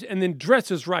prays and then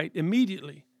dresses right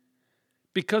immediately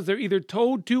because they're either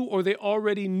told to or they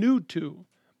already knew to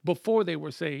before they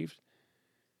were saved,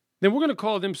 then we're going to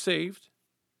call them saved.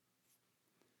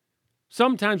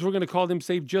 Sometimes we're going to call them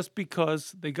saved just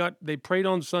because they prayed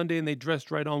on Sunday and they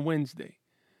dressed right on Wednesday.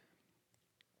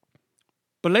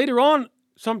 But later on,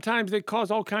 sometimes they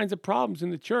cause all kinds of problems in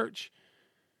the church,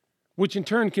 which in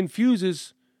turn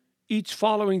confuses each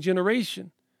following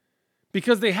generation.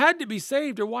 Because they had to be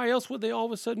saved, or why else would they all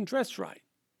of a sudden dress right?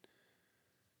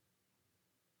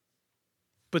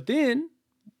 But then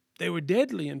they were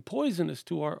deadly and poisonous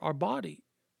to our body,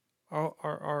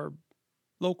 our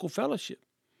local fellowship.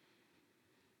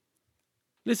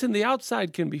 Listen, the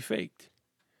outside can be faked.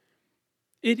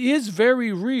 It is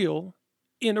very real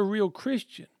in a real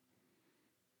Christian,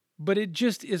 but it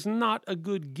just is not a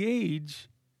good gauge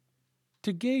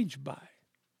to gauge by.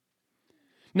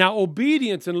 Now,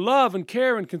 obedience and love and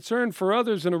care and concern for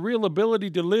others and a real ability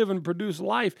to live and produce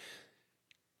life,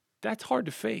 that's hard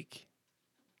to fake.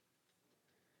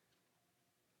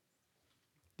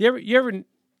 You ever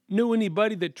knew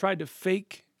anybody that tried to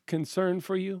fake concern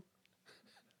for you?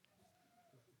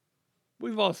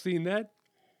 We've all seen that.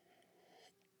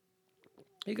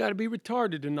 You got to be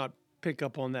retarded to not pick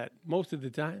up on that most of the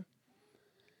time.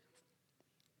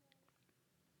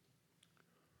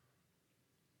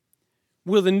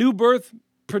 Will the new birth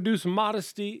produce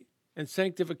modesty and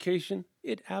sanctification?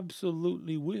 It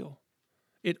absolutely will.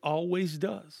 It always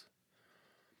does.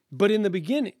 But in the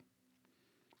beginning,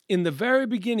 in the very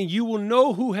beginning, you will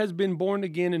know who has been born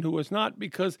again and who is not,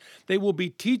 because they will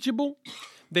be teachable,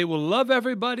 they will love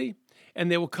everybody, and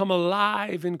they will come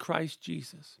alive in Christ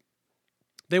Jesus.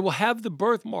 They will have the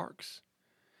birthmarks.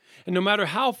 And no matter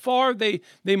how far they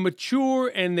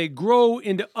mature and they grow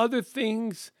into other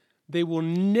things, they will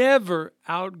never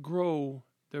outgrow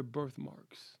their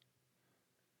birthmarks.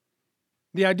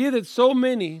 The idea that so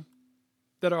many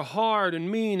that are hard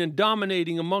and mean and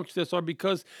dominating amongst us are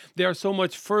because they are so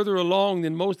much further along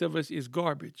than most of us is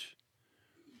garbage.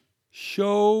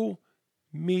 Show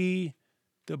me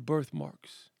the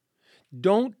birthmarks.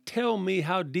 Don't tell me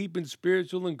how deep and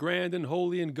spiritual and grand and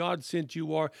holy and God-sent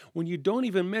you are when you don't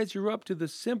even measure up to the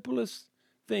simplest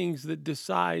things that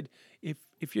decide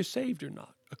if you're saved or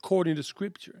not, according to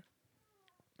Scripture.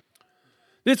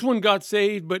 This one got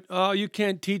saved, but you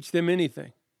can't teach them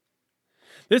anything.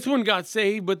 This one got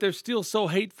saved, but they're still so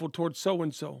hateful towards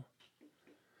so-and-so.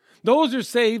 Those are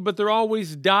saved, but they're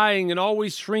always dying and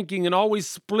always shrinking and always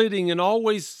splitting and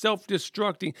always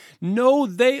self-destructing. No,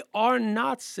 they are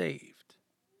not saved.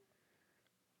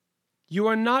 You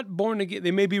are not born again.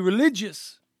 They may be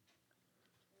religious,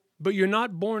 but you're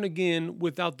not born again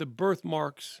without the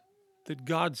birthmarks that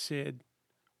God said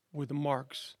were the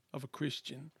marks of a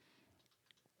Christian.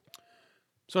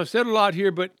 So I've said a lot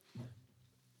here, but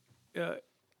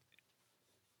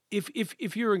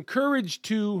if you're encouraged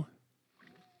to,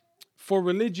 for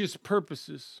religious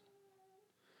purposes,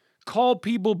 call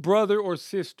people brother or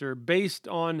sister based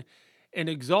on an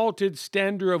exalted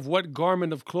standard of what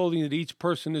garment of clothing that each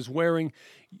person is wearing,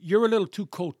 you're a little too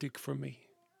cultic for me.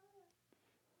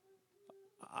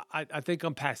 I think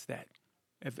I'm past that.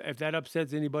 If that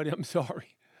upsets anybody, I'm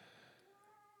sorry.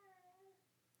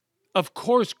 Of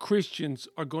course, Christians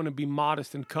are going to be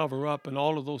modest and cover up and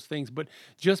all of those things. But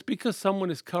just because someone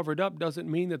is covered up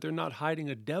doesn't mean that they're not hiding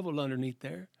a devil underneath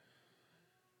there.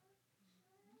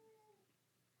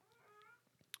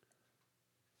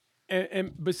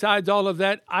 And besides all of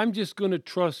that, I'm just going to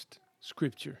trust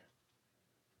Scripture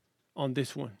on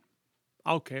this one.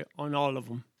 Okay, on all of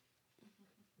them.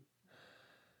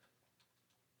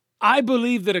 I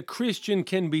believe that a Christian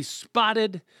can be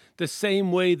spotted the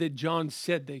same way that John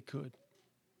said they could.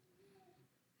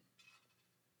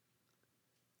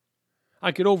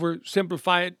 I could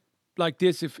oversimplify it like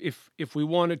this if we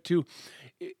wanted to.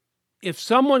 If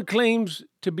someone claims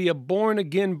to be a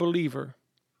born-again believer,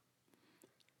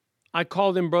 I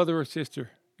call them brother or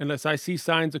sister, unless I see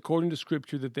signs according to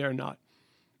Scripture that they're not.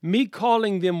 Me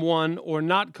calling them one or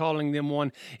not calling them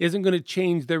one isn't going to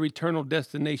change their eternal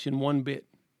destination one bit.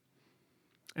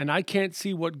 And I can't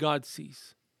see what God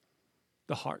sees,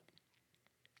 the heart.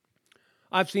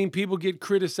 I've seen people get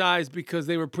criticized because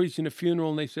they were preaching a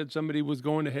funeral and they said somebody was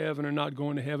going to heaven or not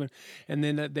going to heaven. And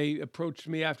then they approached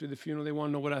me after the funeral. They want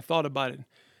to know what I thought about it.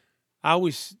 I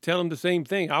always tell them the same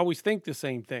thing. I always think the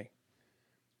same thing.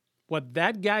 What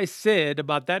that guy said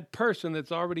about that person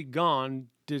that's already gone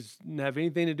doesn't have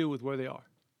anything to do with where they are.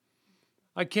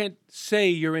 I can't say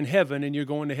you're in heaven and you're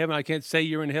going to heaven. I can't say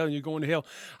you're in hell and you're going to hell.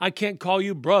 I can't call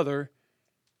you brother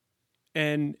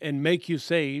and make you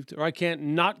saved, or I can't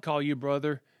not call you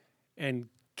brother and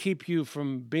keep you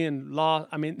from being lost.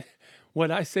 I mean,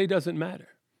 what I say doesn't matter.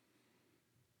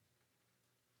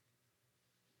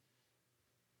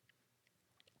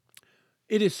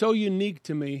 It is so unique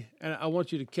to me, and I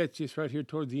want you to catch this right here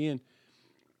towards the end.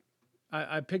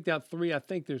 I picked out 3. I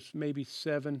think there's maybe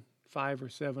 5 or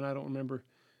 7. I don't remember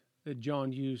that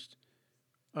John used.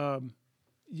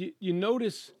 You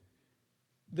notice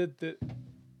that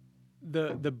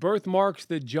the birthmarks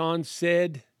that John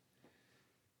said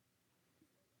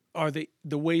are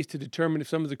the ways to determine if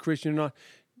someone's a Christian or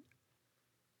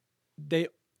not.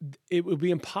 It would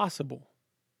be impossible.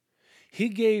 He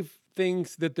gave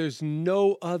things that there's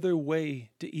no other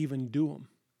way to even do them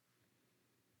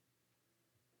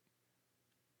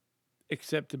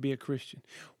except to be a Christian.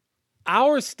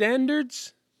 Our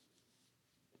standards,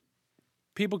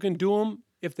 people can do them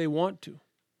if they want to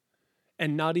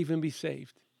and not even be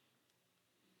saved.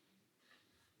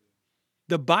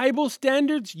 The Bible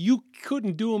standards, you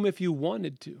couldn't do them if you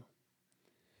wanted to.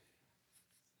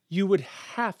 You would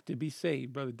have to be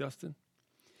saved, Brother Dustin.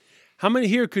 How many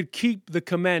here could keep the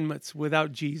commandments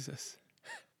without Jesus?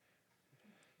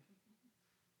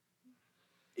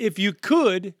 If you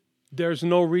could, there's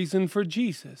no reason for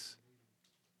Jesus.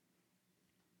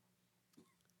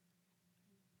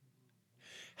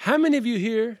 How many of you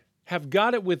here have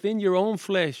got it within your own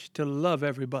flesh to love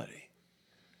everybody?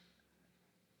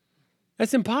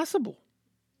 That's impossible.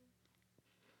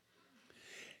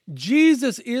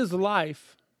 Jesus is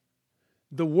life.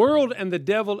 The world and the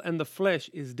devil and the flesh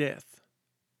is death.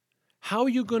 How are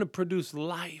you going to produce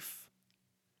life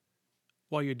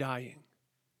while you're dying?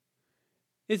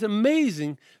 It's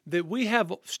amazing that we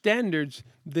have standards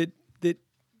that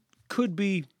could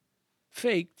be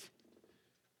faked,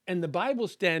 and the Bible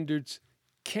standards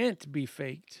can't be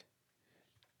faked.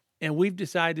 And we've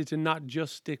decided to not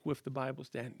just stick with the Bible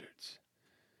standards.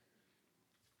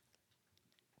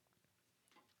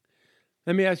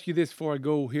 Let me ask you this before I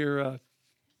go here.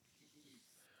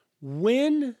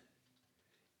 When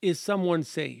is someone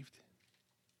saved?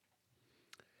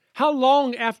 How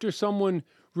long after someone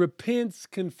repents,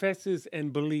 confesses,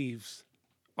 and believes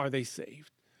are they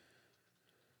saved?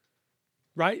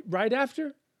 Right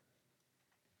after?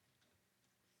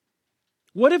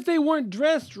 What if they weren't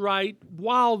dressed right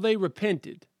while they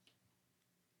repented?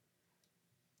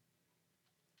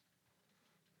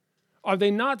 Are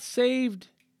they not saved,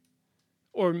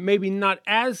 or maybe not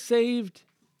as saved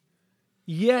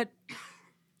yet,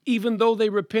 even though they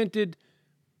repented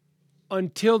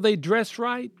until they dress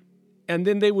right, and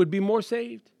then they would be more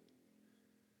saved?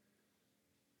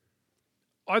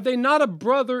 Are they not a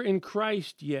brother in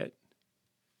Christ yet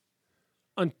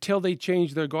until they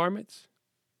change their garments?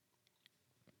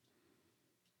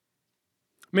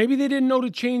 Maybe they didn't know to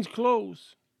change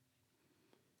clothes,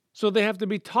 so they have to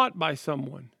be taught by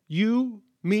someone. You,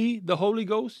 me, the Holy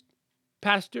Ghost,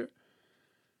 pastor.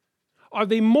 Are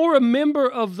they more a member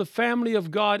of the family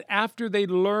of God after they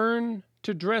learn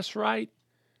to dress right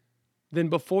than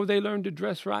before they learn to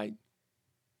dress right?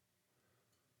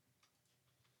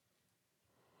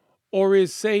 Or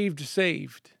is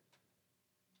saved?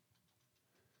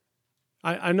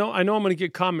 I know I'm going to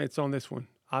get comments on this one.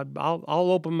 I'll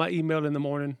open my email in the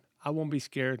morning. I won't be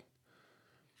scared.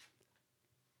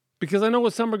 Because I know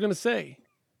what some are going to say.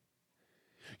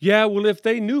 Yeah, well, if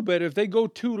they knew better, if they go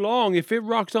too long, if it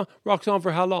rocks on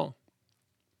for how long?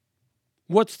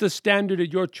 What's the standard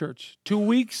at your church? 2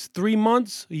 weeks, 3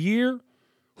 months, a year?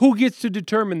 Who gets to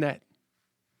determine that?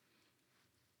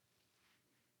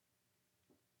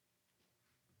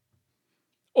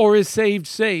 Or is saved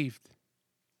saved?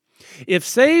 If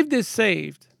saved is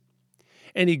saved,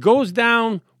 and he goes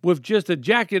down with just a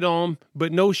jacket on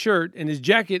but no shirt, and his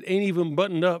jacket ain't even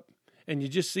buttoned up, and you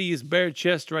just see his bare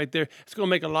chest right there, it's going to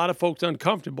make a lot of folks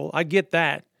uncomfortable. I get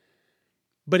that.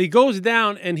 But he goes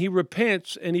down and he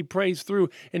repents and he prays through,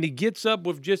 and he gets up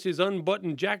with just his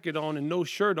unbuttoned jacket on and no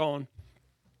shirt on.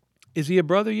 Is he a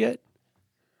brother yet?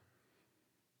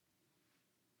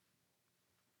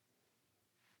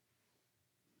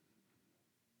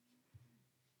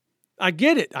 I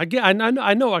get it. I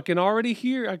know. I can already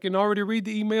hear. I can already read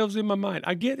the emails in my mind.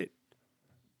 I get it.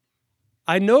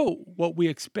 I know what we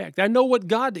expect. I know what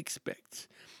God expects.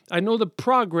 I know the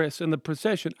progress and the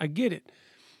procession. I get it.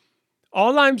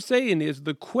 All I'm saying is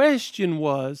the question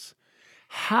was,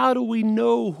 how do we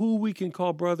know who we can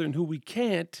call brother and who we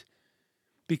can't?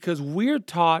 Because we're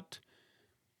taught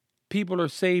people are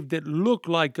saved that look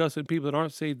like us and people that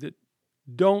aren't saved that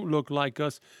don't look like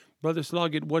us. Brother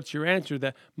Sloggett, what's your answer to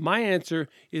that? My answer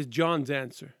is John's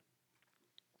answer.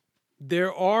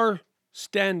 There are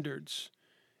standards,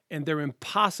 and they're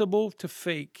impossible to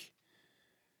fake,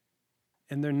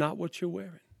 and they're not what you're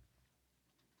wearing.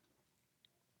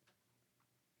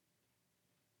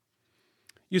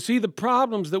 You see, the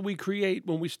problems that we create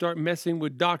when we start messing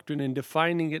with doctrine and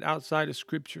defining it outside of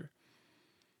Scripture.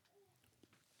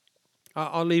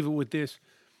 I'll leave it with this.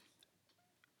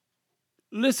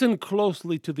 Listen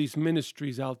closely to these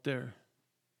ministries out there.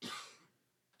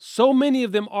 So many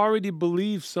of them already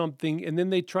believe something, and then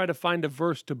they try to find a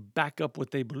verse to back up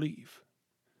what they believe.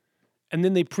 And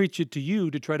then they preach it to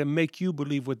you to try to make you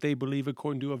believe what they believe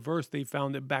according to a verse they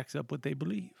found that backs up what they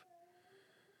believe.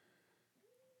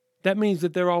 That means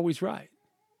that they're always right.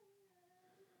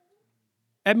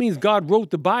 That means God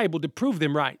wrote the Bible to prove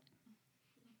them right.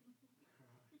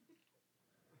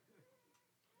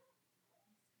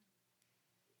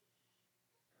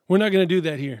 We're not going to do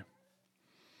that here.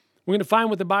 We're going to find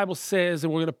what the Bible says,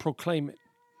 and we're going to proclaim it.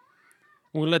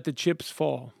 We're going to let the chips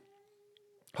fall.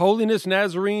 Holiness,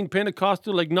 Nazarene,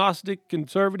 Pentecostal, agnostic,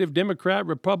 conservative, Democrat,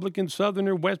 Republican,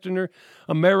 Southerner, Westerner,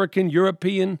 American,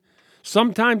 European.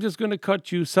 Sometimes it's going to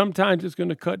cut you. Sometimes it's going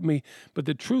to cut me. But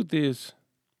the truth is,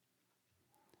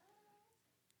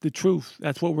 the truth,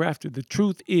 that's what we're after. The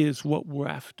truth is what we're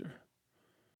after.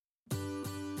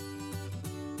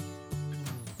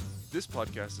 This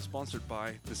podcast is sponsored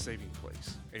by The Saving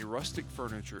Place, a rustic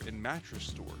furniture and mattress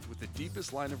store with the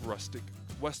deepest line of rustic,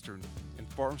 western, and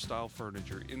farm-style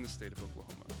furniture in the state of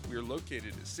Oklahoma. We are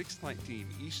located at 619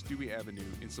 East Dewey Avenue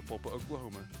in Sapulpa,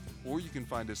 Oklahoma, or you can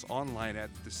find us online at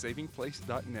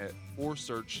thesavingplace.net or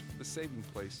search The Saving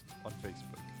Place on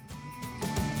Facebook.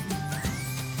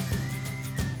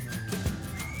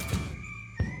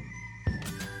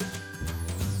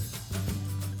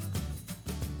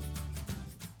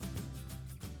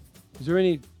 Is there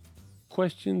any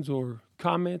questions or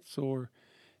comments or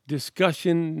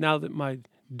discussion now that my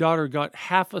daughter got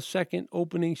half a second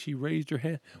opening? She raised her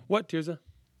hand. What, Tirza?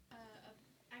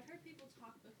 I've heard people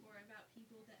talk before about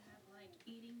people that have like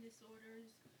eating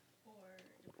disorders or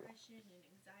depression and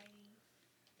anxiety,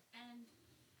 and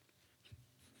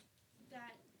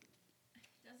that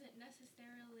doesn't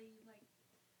necessarily like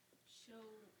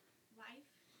show life.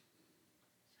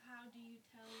 How do you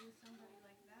tell somebody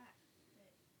like that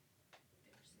that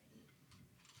they're saved?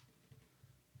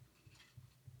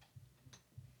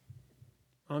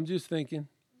 I'm just thinking.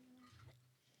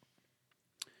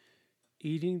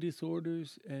 Eating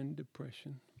disorders and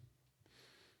depression.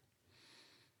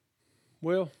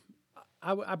 Well,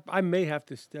 I may have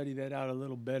to study that out a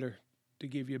little better to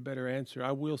give you a better answer.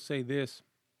 I will say this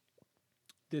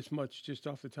much just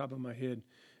off the top of my head.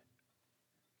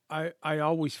 I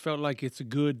always felt like it's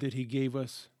good that he gave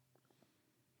us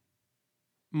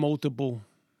multiple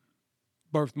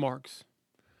birthmarks,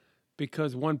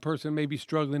 because one person may be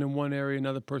struggling in one area,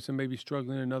 another person may be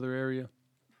struggling in another area.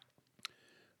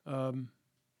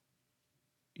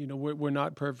 We're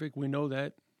not perfect. We know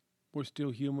that. We're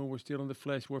still human. We're still in the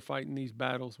flesh. We're fighting these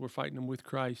battles. We're fighting them with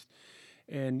Christ.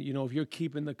 And, if you're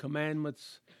keeping the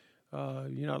commandments,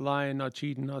 you're not lying, not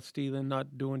cheating, not stealing,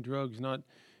 not doing drugs, not,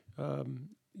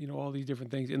 all these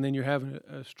different things, and then you're having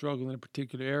a struggle in a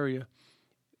particular area,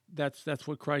 that's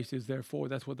what Christ is there for.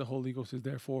 That's what the Holy Ghost is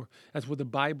there for. That's what the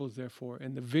Bible is there for.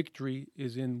 And the victory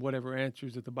is in whatever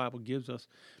answers that the Bible gives us.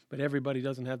 But everybody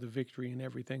doesn't have the victory in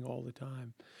everything all the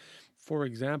time. For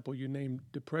example, you named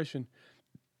depression.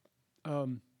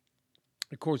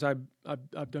 Of course, I've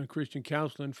done Christian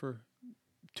counseling for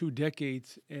 2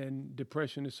 decades, and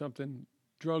depression is something.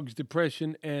 Drugs,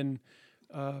 depression, and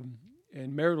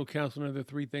marital counseling are the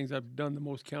 3 things I've done the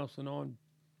most counseling on.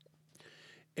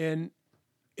 And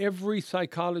every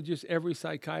psychologist, every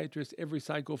psychiatrist, every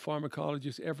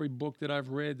psychopharmacologist, every book that I've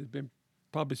read that's been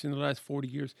published in the last 40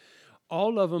 years,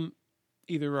 all of them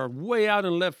either are way out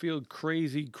in left field,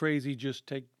 crazy, just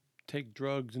take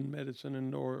drugs and medicine,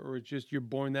 and or it's just you're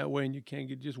born that way and you can't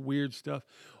get, just weird stuff.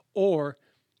 Or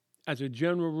as a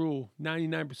general rule,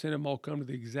 99% of them all come to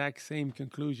the exact same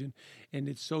conclusion. And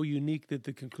it's so unique that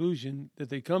the conclusion that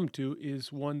they come to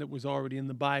is one that was already in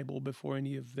the Bible before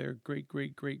any of their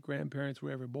great-great-great-grandparents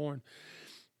were ever born.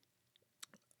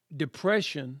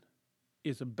 Depression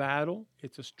is a battle.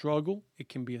 It's a struggle. It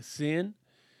can be a sin.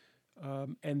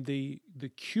 And the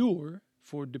cure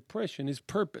for depression is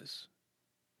purpose.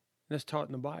 That's taught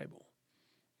in the Bible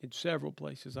in several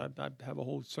places. I have a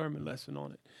whole sermon lesson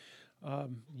on it.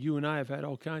 You and I have had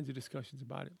all kinds of discussions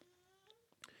about it.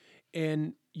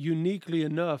 And uniquely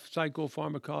enough,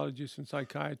 psychopharmacologists and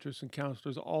psychiatrists and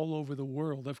counselors all over the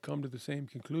world have come to the same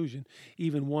conclusion,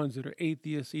 even ones that are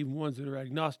atheists, even ones that are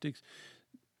agnostics.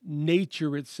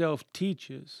 Nature itself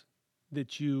teaches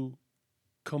that you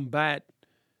combat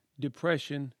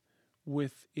depression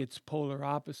with its polar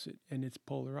opposite, and its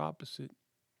polar opposite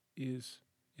is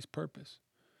purpose,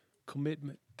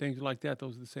 commitment, things like that.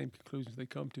 Those are the same conclusions they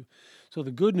come to. So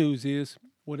the good news is,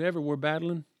 whatever we're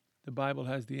battling, the Bible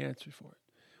has the answer for it.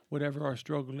 Whatever our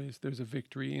struggle is, there's a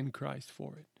victory in Christ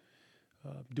for it.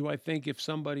 Do I think if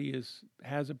somebody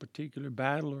has a particular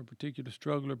battle or a particular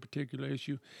struggle or a particular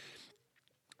issue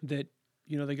that,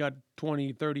 they got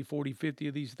 20, 30, 40, 50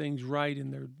 of these things right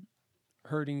and they're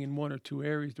hurting in 1 or 2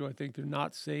 areas, do I think they're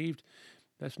not saved?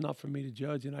 That's not for me to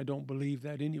judge, and I don't believe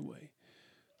that anyway.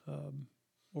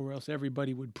 Or else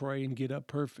everybody would pray and get up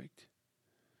perfect.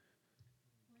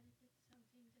 What if it's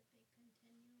something that they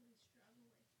continually struggle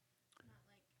with?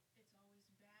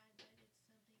 Not like it's always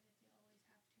bad, but it's something that they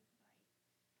always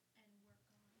have to fight and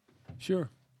work on. Sure.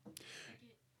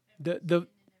 Get The every sin and everything you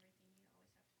always have to fight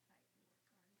and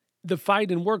work on. the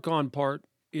fight and work on part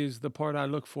is the part I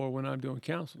look for when I'm doing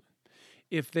counseling.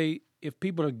 If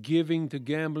people are giving to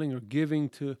gambling or giving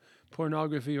to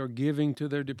pornography or giving to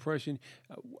their depression,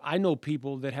 I know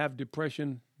people that have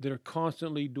depression that are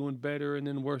constantly doing better and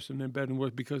then worse and then better and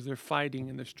worse because they're fighting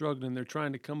and they're struggling. They're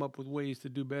trying to come up with ways to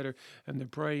do better, and they're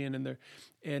praying and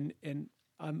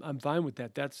I'm fine with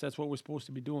that. That's what we're supposed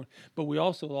to be doing. But we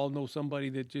also all know somebody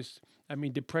that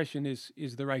depression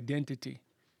is their identity.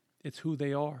 It's who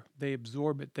they are. They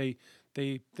absorb it. They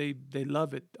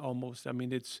love it almost.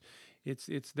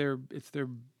 It's their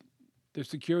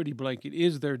security blanket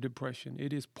is their depression.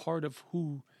 It is part of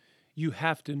who you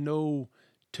have to know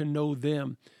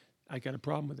them. I got a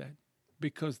problem with that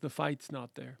because the fight's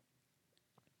not there.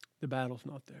 The battle's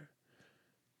not there.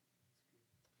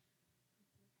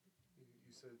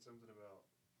 You said something about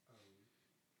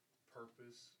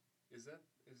purpose. Is that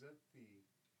the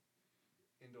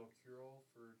end-all cure-all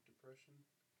for depression?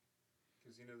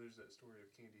 Because there's that story of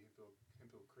Candy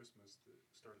Hemphill Christmas that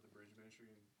started the Bridge Ministry,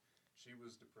 and she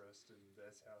was depressed, and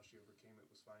that's how she overcame it,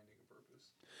 was finding a purpose.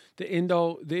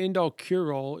 The end-all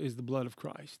cure-all is the blood of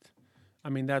Christ.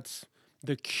 That's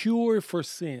the cure for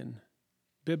sin.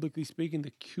 Biblically speaking, the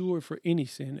cure for any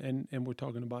sin, and we're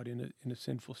talking about in a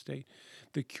sinful state,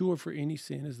 the cure for any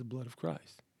sin is the blood of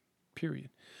Christ,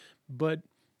 period. But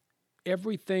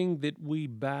everything that we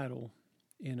battle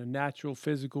in a natural,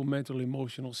 physical, mental,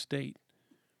 emotional state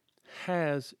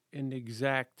has an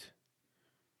exact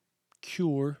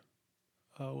cure.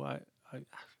 I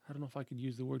don't know if I could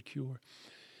use the word cure. Well,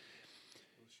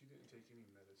 she didn't take any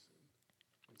medicine, and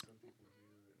some people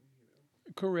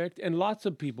do, Correct, and lots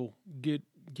of people get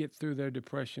through their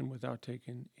depression without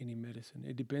taking any medicine.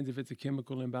 It depends if it's a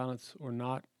chemical imbalance or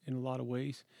not in a lot of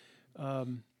ways.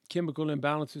 Chemical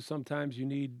imbalances, sometimes you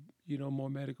need more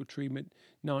medical treatment.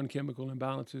 Non-chemical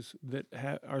imbalances that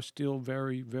are still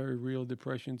very, very real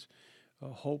depressions.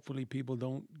 Hopefully people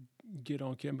don't get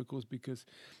on chemicals because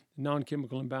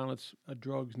non-chemical imbalance, a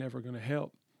drug's never going to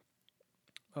help.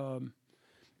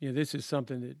 This is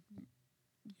something that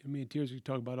me and Tears could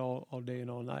talk about all day and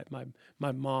all night.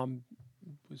 My mom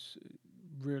was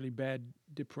really bad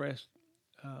depressed.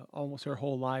 Almost her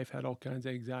whole life, had all kinds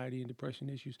of anxiety and depression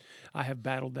issues. I have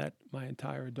battled that my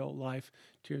entire adult life.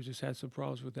 Tears has had some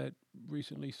problems with that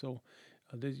recently. So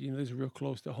This is real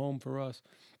close to home for us.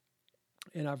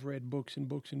 And I've read books and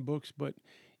books and books, but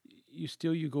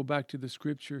you go back to the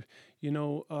scripture.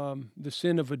 The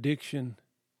sin of addiction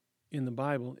in the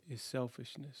Bible is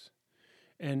selfishness.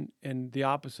 And the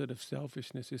opposite of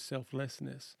selfishness is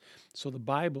selflessness. So the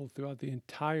Bible, throughout the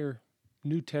entire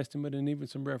New Testament and even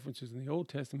some references in the Old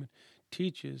Testament,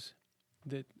 teaches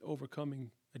that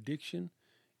overcoming addiction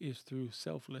is through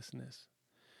selflessness.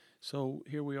 So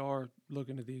here we are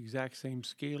looking at the exact same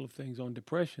scale of things on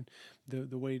depression.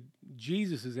 The way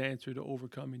Jesus' answer to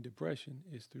overcoming depression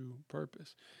is through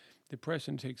purpose.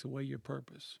 Depression takes away your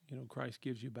purpose. Christ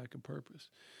gives you back a purpose.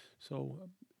 So,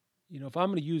 if I'm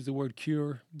going to use the word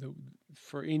cure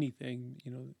for anything,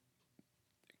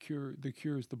 the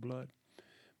cure is the blood.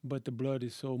 But the blood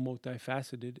is so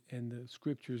multifaceted, and the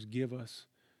scriptures give us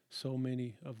so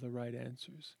many of the right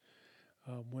answers.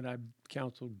 When I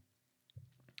counseled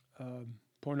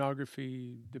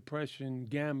pornography, depression,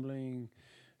 gambling,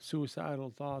 suicidal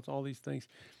thoughts, all these things,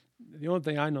 the only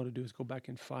thing I know to do is go back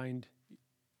and find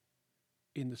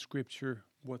in the scripture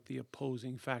what the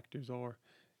opposing factors are,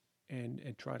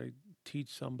 and try to teach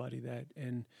somebody that.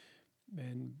 And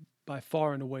by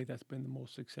far and away, that's been the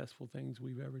most successful things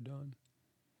we've ever done.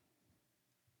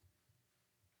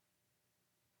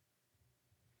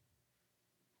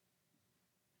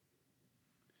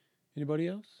 Anybody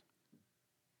else?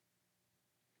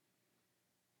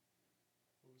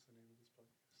 What was the name of this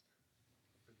podcast?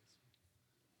 For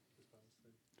this Bible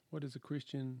study? What does a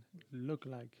Christian look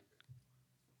like?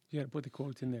 You got to put the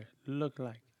quotes in there. Look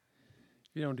like.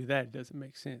 If you don't do that, it doesn't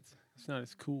make sense. It's not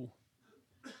as cool.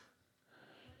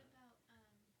 What about,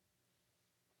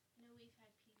 we've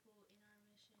had people in our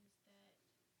missions that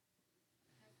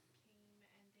have came and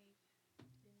they've been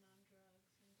on drugs and done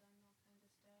all kinds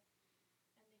of stuff, and they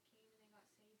came and they got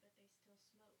saved, but they still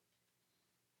smoked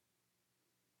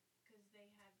because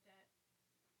they had that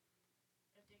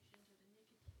addiction to the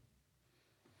nicotine.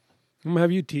 I'm going to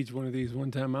have you teach one of these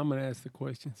one time. I'm going to ask the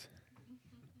questions.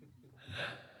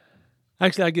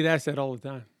 Actually, I get asked that all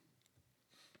the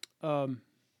time.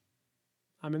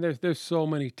 There's so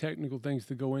many technical things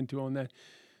to go into on that.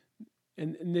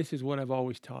 And this is what I've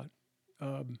always taught.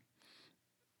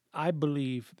 I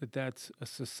believe that that's a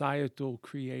societal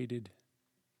created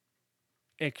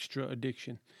extra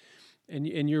addiction.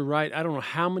 And you're right. I don't know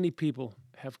how many people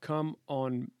have come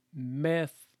on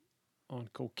meth, on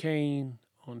cocaine,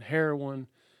 on heroin,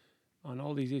 on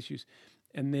all these issues.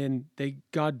 And then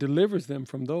God delivers them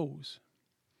from those.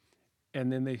 And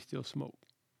then they still smoke.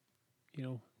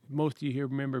 Most of you here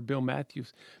remember Bill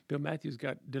Matthews. Bill Matthews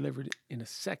got delivered in a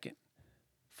second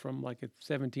from like a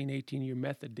 17, 18-year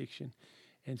meth addiction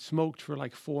and smoked for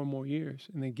like 4 more years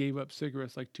and then gave up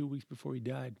cigarettes like 2 weeks before he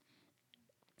died.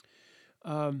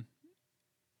 I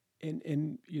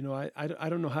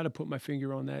don't know how to put my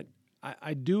finger on that.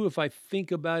 I do if I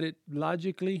think about it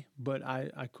logically, but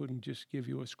I couldn't just give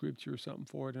you a scripture or something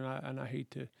for it. And I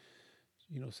hate to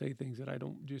say things that I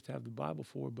don't just have the Bible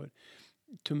for. But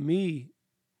to me,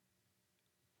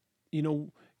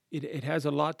 it has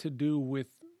a lot to do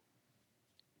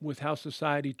with how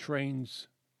society trains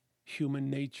human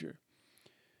nature.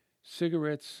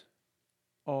 Cigarettes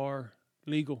are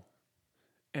legal,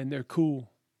 and they're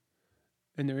cool,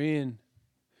 and they're in.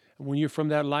 And when you're from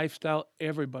that lifestyle,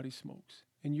 everybody smokes,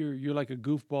 and you're like a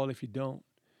goofball if you don't.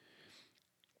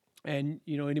 And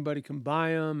anybody can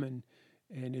buy them, and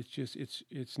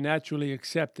it's naturally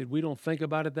accepted. We don't think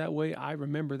about it that way. I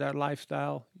remember that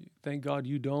lifestyle. Thank God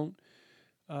you don't.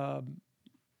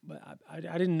 But I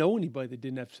didn't know anybody that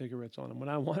didn't have cigarettes on them. When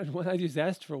I wanted one, I just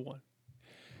asked for one.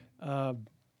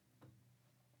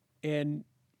 And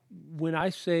when I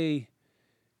say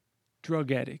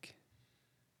drug addict,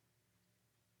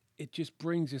 it just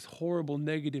brings this horrible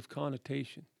negative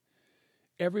connotation.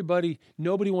 Nobody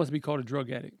wants to be called a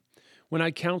drug addict. When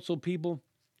I counsel people,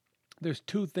 there's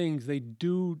 2 things they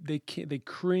do. They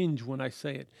cringe when I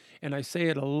say it. And I say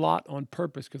it a lot on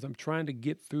purpose because I'm trying to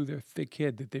get through their thick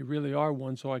head that they really are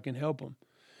one so I can help them.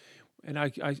 And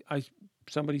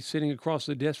somebody sitting across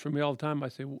the desk from me all the time, I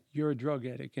say, well, you're a drug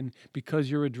addict. And because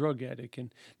you're a drug addict,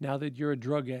 and now that you're a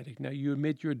drug addict, now you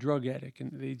admit you're a drug addict.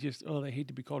 And they hate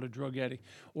to be called a drug addict.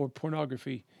 Or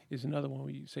pornography is another one.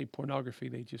 When you say pornography,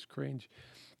 they just cringe.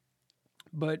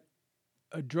 But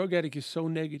a drug addict is so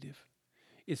negative.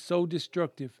 It's so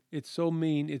destructive. It's so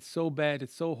mean. It's so bad.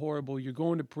 It's so horrible. You're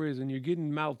going to prison. You're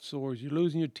getting mouth sores. You're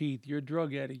losing your teeth. You're a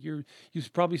drug addict. You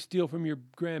probably steal from your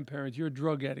grandparents. You're a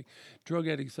drug addict. Drug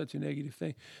addict is such a negative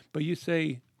thing. But you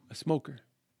say a smoker.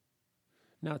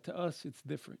 Now to us, it's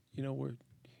different.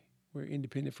 We're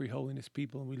independent, free, holiness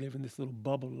people, and we live in this little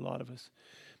bubble, a lot of us.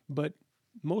 But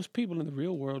Most people in the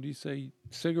real world, you say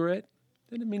cigarette,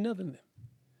 that doesn't mean nothing to them.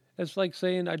 That's like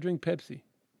saying I drink Pepsi.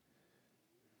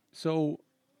 So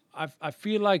I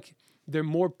feel like they're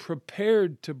more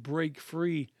prepared to break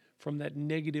free from that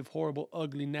negative, horrible,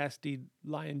 ugly, nasty,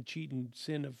 lying, cheating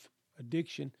sin of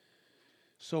addiction.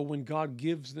 So when God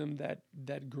gives them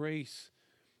that grace,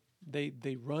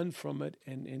 they run from it,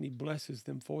 and He blesses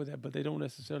them for that. But they don't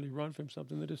necessarily run from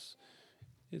something that is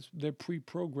they're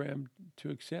pre-programmed to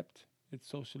accept. It's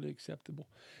socially acceptable.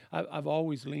 I've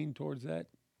always leaned towards that,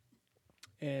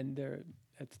 and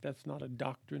that's not a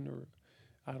doctrine, or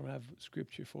I don't have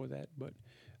scripture for that, but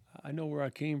I know where I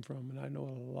came from, and I know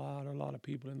a lot of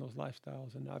people in those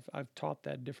lifestyles, and I've taught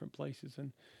that different places,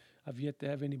 and I've yet to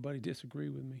have anybody disagree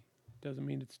with me. Doesn't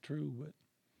mean it's true, but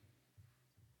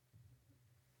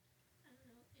I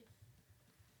don't know if you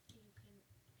can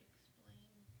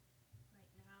explain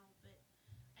right now, but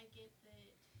I get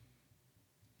that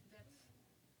that's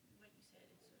what you said,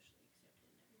 it's socially accepted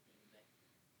and everything, but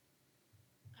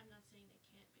I'm not saying they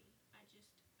can't be. I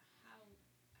just how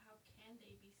can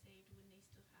they be saved when they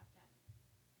still have that?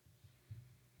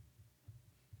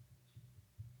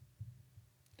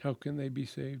 how can they be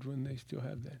saved when they still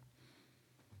have that?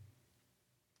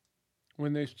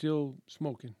 When they're still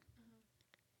smoking?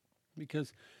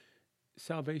 Because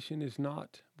salvation is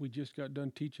not, we just got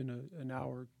done teaching an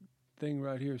hour thing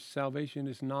right here. Salvation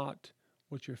is not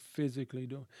what you're physically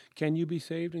doing. Can you be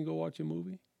saved and go watch a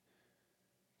movie?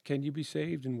 Can you be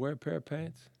saved and wear a pair of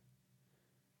pants?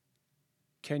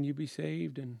 Can you be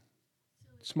saved and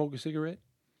So it's smoke a cigarette?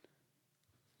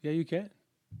 Yeah, you can.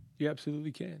 You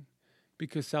absolutely can.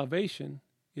 Because salvation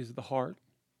is the heart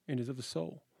and is of the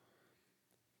soul.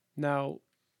 Now,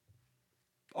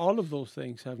 all of those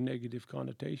things have negative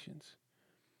connotations.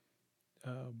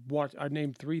 I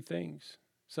named three things.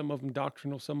 Some of them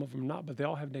doctrinal, some of them not, but they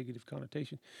all have negative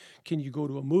connotation. Can you go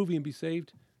to a movie and be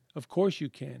saved? Of course you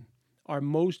can. Are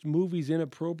most movies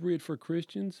inappropriate for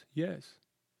Christians? Yes.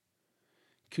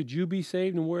 Could you be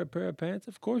saved and wear a pair of pants?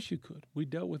 Of course you could. We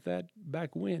dealt with that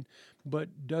back when.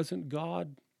 But doesn't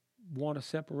God want a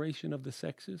separation of the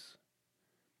sexes?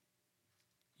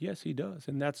 Yes, He does.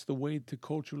 And that's the way to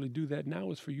culturally do that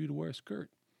now, is for you to wear a skirt.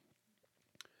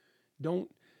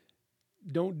 Don't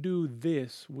do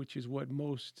this, which is what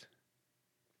most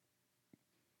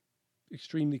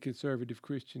extremely conservative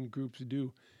Christian groups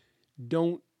do.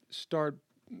 Don't start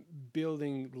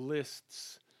building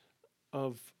lists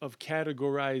of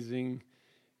categorizing.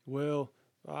 Well,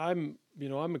 I'm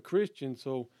a Christian,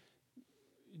 so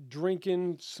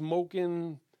drinking,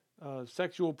 smoking,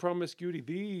 sexual promiscuity,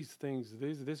 these things.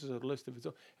 This is a list of its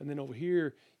own. And then over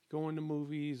here, going to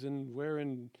movies and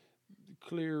wearing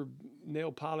clear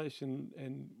nail polish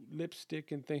and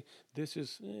lipstick and thing. This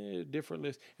is a different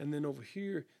list. And then over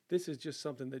here, this is just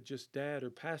something that just dad or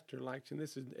pastor likes. And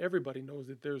this is, everybody knows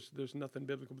that there's nothing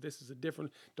biblical, but this is a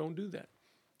different. Don't do that.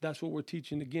 That's what we're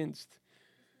teaching against.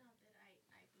 it's not that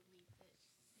I believe that it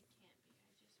can't be.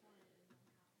 I just wanted to know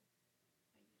how you'd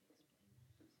explain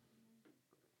that to someone.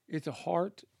 It's a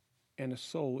heart and a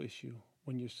soul issue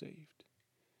when you're saved.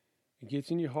 It gets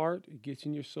in your heart, it gets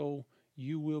in your soul.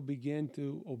 You will begin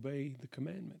to obey the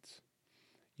commandments.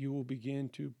 You will begin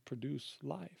to produce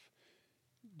life.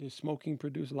 Does smoking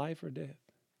produce life or death?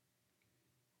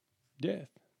 Death.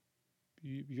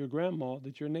 Your grandma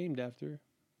that you're named after,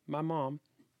 my mom,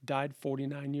 died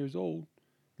 49 years old,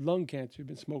 lung cancer,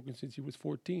 been smoking since she was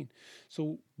 14.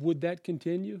 So would that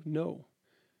continue? No.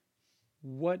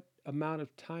 What amount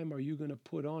of time are you going to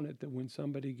put on it that when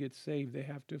somebody gets saved, they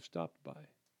have to have stopped by?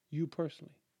 You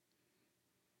personally.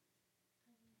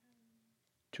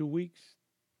 2 weeks,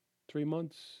 3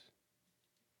 months,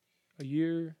 a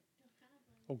year?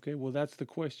 Okay, well that's the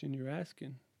question you're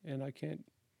asking, and I can't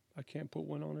put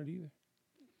one on it either.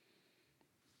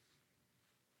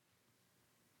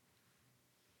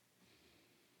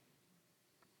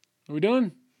 Are we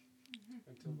done?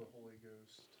 Until the Holy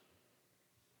Ghost,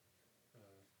 or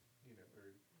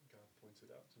God points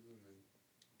it out to them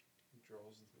and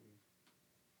draws them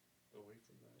away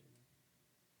from that.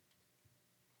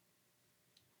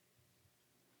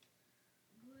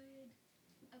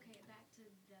 Okay, back to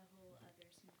the whole other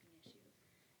smoking issue.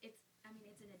 It's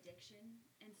an addiction,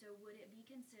 and so would it be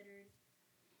considered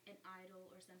an idol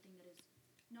or something that is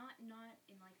not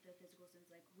in like the physical sense,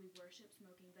 like we worship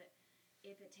smoking, but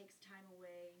if it takes time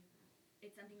away,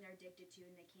 it's something they're addicted to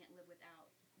and they can't live without.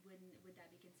 Would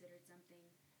that be considered something,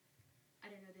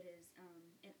 I don't know, that is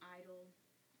an idol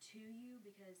to you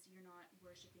because you're not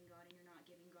worshiping God and you're not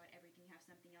giving God everything? You have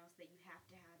something else that you have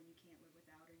to have and you can't live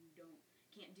without, or you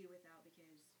can't do without because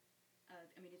of,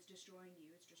 it's destroying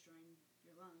you, it's destroying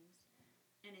your lungs.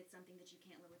 and it's something that you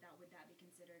can't live without, would that be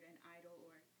considered an idol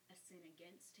or a sin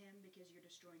against him because you're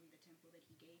destroying the temple that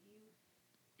he gave you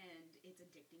and it's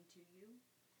addicting to you?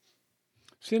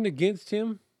 Sin against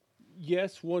him,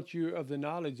 yes, once you're of the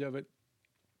knowledge of it.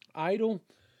 Idol,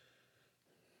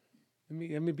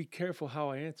 let me be careful how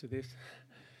I answer this.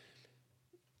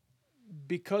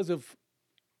 Because of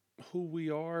who we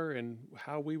are and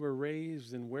how we were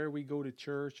raised and where we go to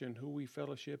church and who we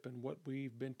fellowship and what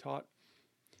we've been taught,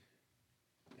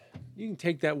 you can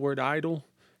take that word idol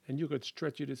and you could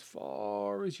stretch it as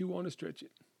far as you want to stretch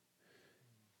it.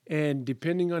 And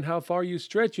depending on how far you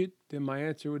stretch it, then my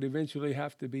answer would eventually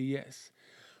have to be yes.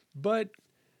 But,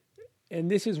 and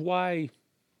this is why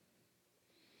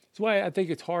I think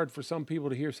it's hard for some people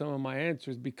to hear some of my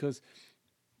answers, because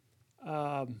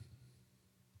I'm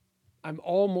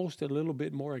almost a little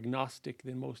bit more agnostic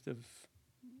than most of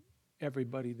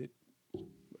everybody that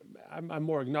I'm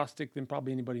more agnostic than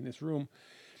probably anybody in this room.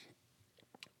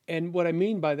 And what I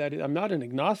mean by that is I'm not an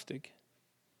agnostic,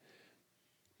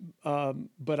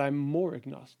 but I'm more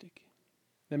agnostic.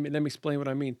 Let me explain what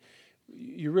I mean.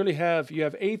 You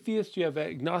have atheists, you have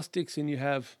agnostics, and you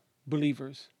have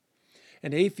believers.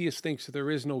 An atheist thinks that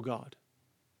there is no God.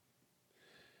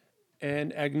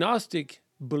 An agnostic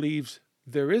believes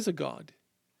there is a God,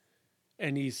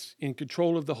 and he's in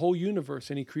control of the whole universe,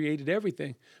 and he created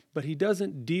everything, but he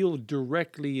doesn't deal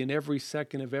directly in every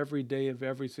second of every day of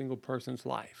every single person's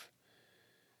life.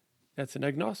 That's an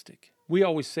agnostic. We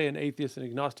always say an atheist and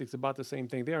agnostic is about the same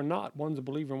thing. They are not. One's a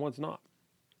believer and one's not.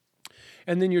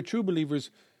 And then your true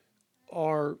believers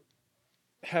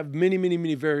have many, many,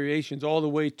 many variations, all the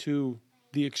way to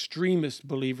the extremist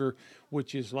believer,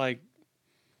 which is like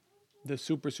the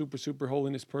super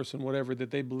holiness person, whatever,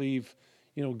 that they believe,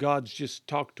 God's just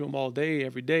talked to them all day,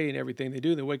 every day, and everything they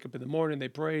do. They wake up in the morning, they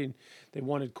pray, and they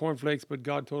wanted cornflakes, but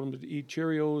God told them to eat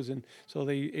Cheerios, and so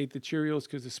they ate the Cheerios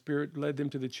because the Spirit led them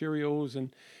to the Cheerios,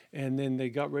 and then they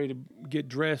got ready to get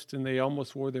dressed, and they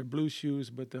almost wore their blue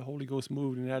shoes, but the Holy Ghost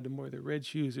moved and had them wear their red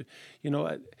shoes,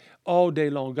 all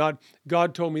day long.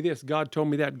 God told me this, God told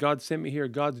me that, God sent me here,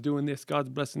 God's doing this, God's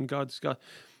blessing, God's God.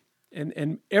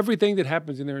 And everything that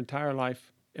happens in their entire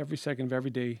life, every second of every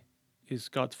day, is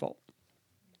God's fault.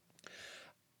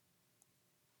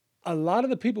 A lot of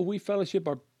the people we fellowship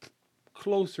are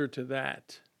closer to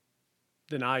that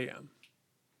than I am.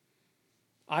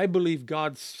 I believe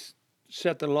God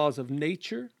set the laws of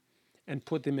nature and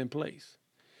put them in place.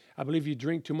 I believe you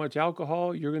drink too much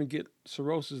alcohol, you're going to get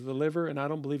cirrhosis of the liver, and I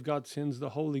don't believe God sends the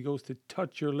Holy Ghost to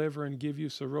touch your liver and give you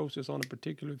cirrhosis on a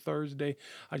particular Thursday.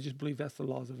 I just believe that's the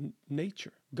laws of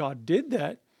nature. God did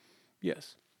that,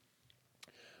 yes.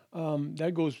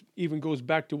 That goes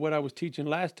back to what I was teaching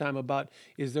last time about,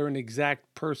 is there an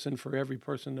exact person for every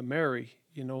person to marry?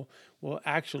 Well,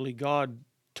 actually, God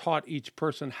taught each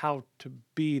person how to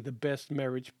be the best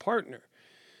marriage partner.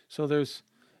 So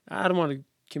I don't want to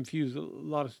confuse, a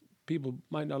lot of people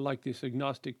might not like this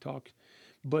agnostic talk,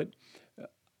 but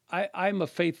I'm a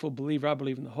faithful believer. I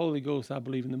believe in the Holy Ghost. I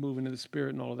believe in the moving of the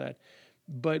Spirit and all of that.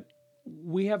 But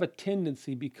we have a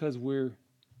tendency, because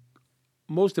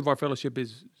most of our fellowship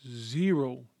is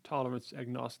zero tolerance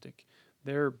agnostic.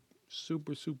 They're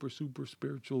super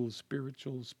spiritual,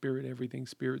 spirit, everything,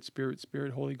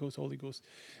 spirit, Holy Ghost.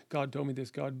 God told me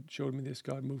this, God showed me this,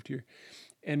 God moved here.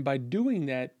 And by doing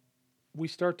that, we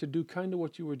start to do kind of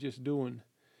what you were just doing,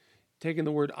 taking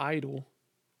the word idol,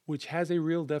 which has a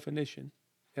real definition.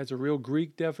 It has a real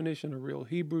Greek definition, a real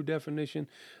Hebrew definition,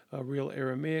 a real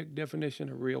Aramaic definition,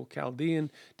 a real Chaldean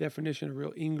definition, a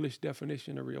real English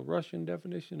definition, a real Russian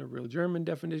definition, a real German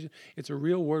definition. It's a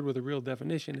real word with a real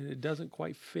definition, and it doesn't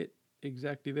quite fit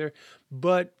exactly there.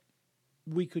 But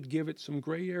we could give it some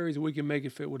gray areas. We can make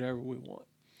it fit whatever we want.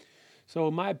 So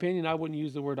in my opinion, I wouldn't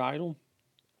use the word idol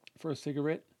for a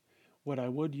cigarette. What I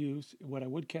would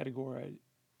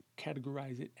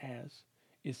categorize it as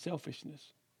is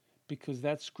selfishness, because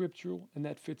that's scriptural and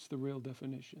that fits the real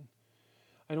definition.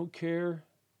 I don't care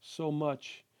so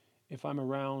much if I'm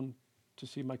around to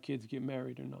see my kids get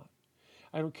married or not.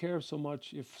 I don't care so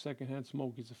much if secondhand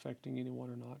smoke is affecting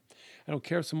anyone or not. I don't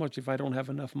care so much if I don't have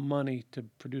enough money to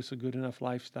produce a good enough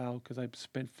lifestyle because I've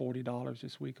spent $40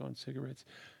 this week on cigarettes.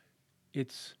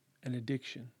 It's an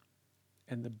addiction.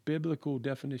 And the biblical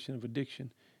definition of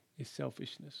addiction is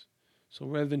selfishness. So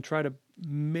rather than try to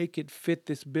make it fit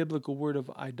this biblical word of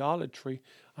idolatry,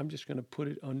 I'm just going to put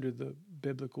it under the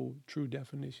biblical true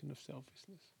definition of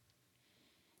selfishness.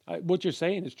 What you're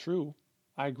saying is true.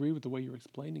 I agree with the way you're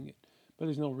explaining it. But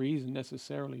there's no reason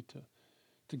necessarily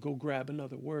to go grab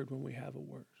another word when we have a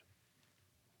word.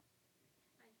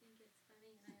 I think it's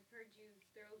funny, and I've heard you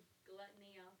throw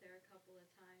gluttony out there a couple of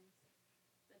times.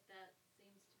 that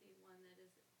seems to be one that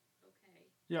is okay.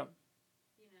 Yeah.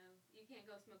 You know, you can't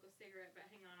go smoke a cigarette, but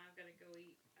hang on, I've got to go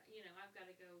eat. You know, I've got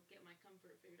to go get my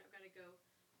comfort food. I've got to go,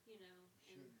 you know,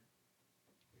 and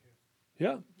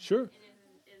Yeah, sure. and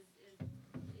if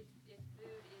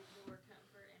food is your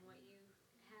comfort and what you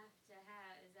have to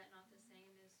have, is that not the same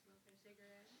as smoking a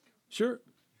cigarette? Sure.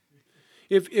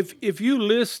 If you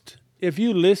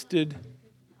listed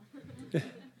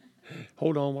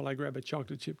hold on while I grab a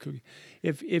chocolate chip cookie.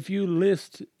 If you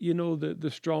list, you know,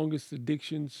 the strongest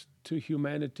addictions to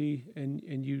humanity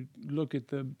and you look at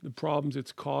the problems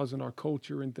it's causing our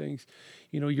culture and things,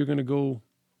 you know, you're going to go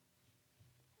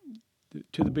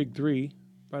to the big three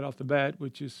right off the bat,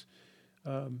 which is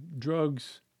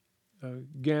drugs,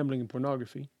 gambling, and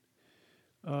pornography.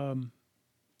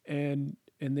 And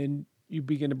then you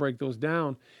begin to break those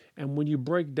down. And when you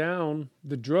break down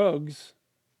the drugs,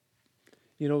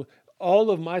 you know, all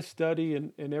of my study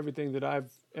and everything that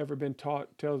I've ever been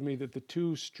taught tells me that the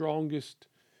two strongest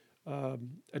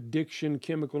addiction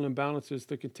chemical imbalances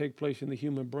that can take place in the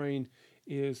human brain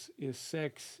is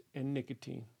sex and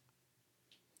nicotine,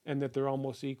 and that they're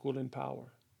almost equal in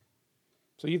power.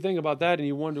 So you think about that and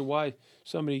you wonder why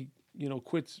somebody, you know,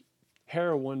 quits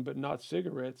heroin but not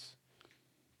cigarettes.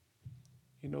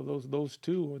 You know, those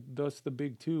two, that's the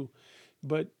big two.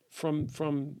 But from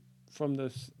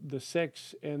the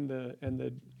sex and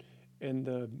the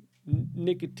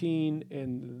nicotine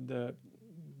and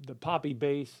the poppy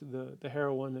base, the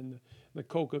heroin and the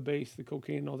coca base, the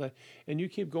cocaine and all that, and you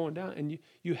keep going down, and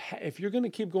if you're going to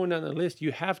keep going down the list,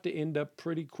 you have to end up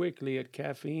pretty quickly at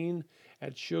caffeine,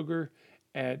 at sugar,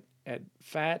 at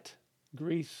fat,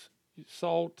 grease,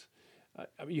 salt.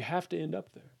 I mean, you have to end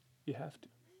up there. You have to.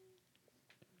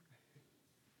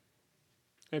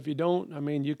 If you don't, I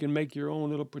mean, you can make your own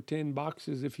little pretend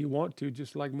boxes if you want to,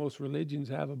 just like most religions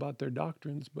have about their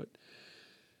doctrines. But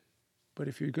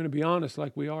if you're going to be honest,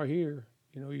 like we are here,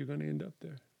 you know, you're going to end up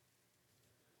there.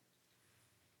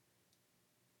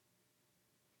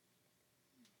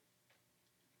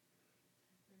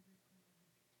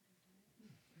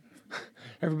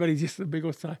 Everybody just a big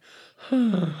old sigh.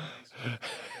 Title,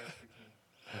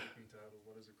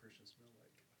 what does a Christian smell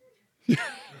like?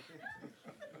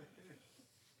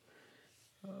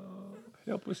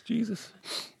 Help us, Jesus.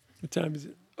 What time is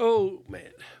it? Oh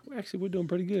man, actually we're doing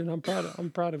pretty good. I'm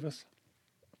proud of us.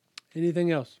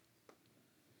 Anything else?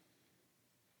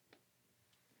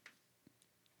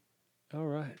 All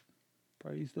right.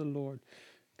 Praise the Lord.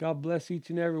 God bless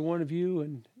each and every one of you,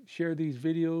 and share these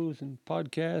videos and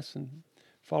podcasts, and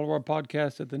follow our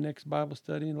podcast at the Next Bible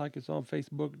Study, and like us on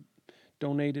Facebook,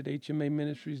 donate at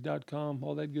hmaministries.com,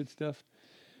 all that good stuff.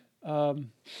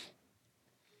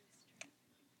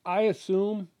 I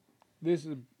assume this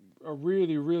is a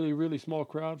really, really, really small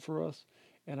crowd for us,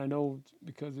 and I know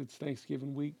because it's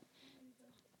Thanksgiving week.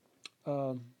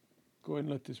 Go ahead and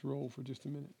let this roll for just a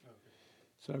minute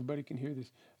so everybody can hear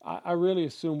this. I really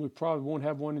assume we probably won't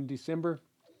have one in December,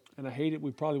 and I hate it.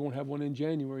 We probably won't have one in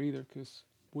January either, because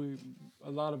a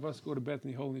lot of us go to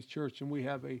Bethany Holiness Church, and we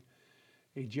have a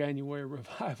January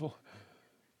revival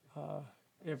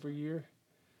every year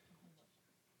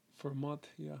for a month,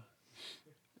 yeah.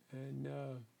 And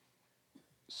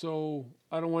so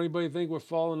I don't want anybody to think we're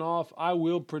falling off. I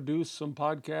will produce some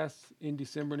podcasts in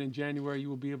December and in January. You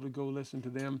will be able to go listen to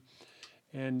them.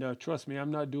 And trust me, I'm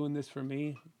not doing this for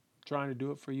me. I'm trying to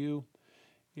do it for you.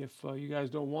 If you guys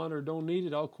don't want it or don't need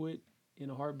it, I'll quit in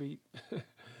a heartbeat.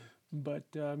 But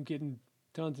I'm getting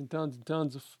tons and tons and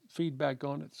tons of feedback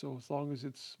on it. So as long as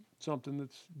it's something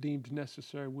that's deemed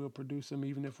necessary, we'll produce them,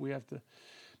 even if we have to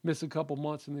miss a couple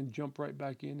months and then jump right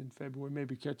back in February.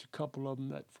 Maybe catch a couple of them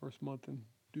that first month and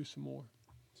do some more.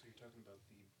 So you're talking about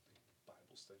the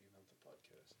Bible study, not the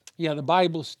podcast? Yeah, the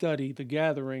Bible study, the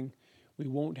gathering, we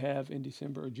won't have in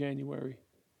December or January,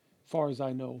 far as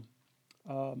I know.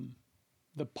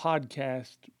 The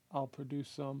podcast, I'll produce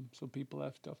some so people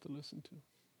have stuff to listen to.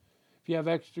 If you have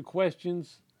extra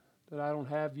questions that I don't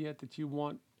have yet that you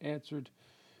want answered,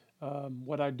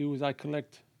 what I do is I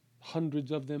collect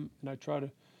hundreds of them, and I try to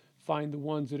find the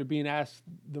ones that are being asked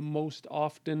the most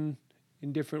often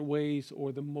in different ways,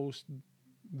 or the most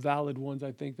valid ones,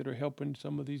 I think, that are helping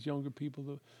some of these younger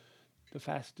people the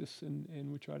fastest,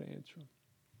 and we try to answer them.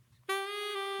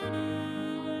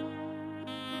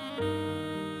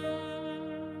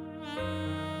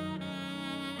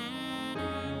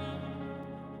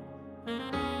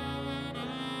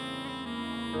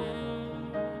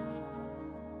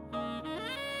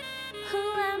 Who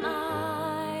am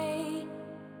I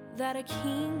that a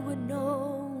king would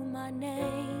know my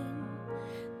name,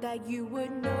 that you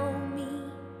would know me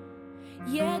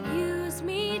yet use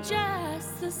me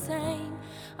just the same.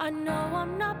 I know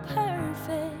I'm not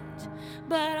perfect,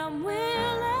 but I'm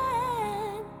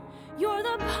willing. You're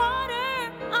the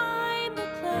potter, I'm the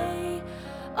clay.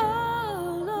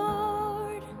 Oh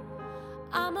Lord,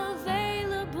 I'm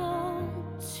available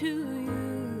to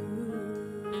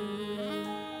you.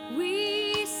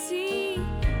 We see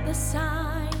the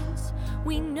signs,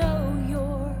 we know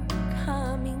you're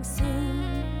coming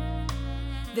soon.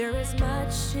 There is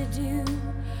much to do,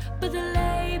 but the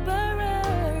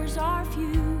laborers are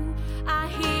few. I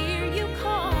hear you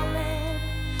calling,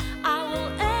 I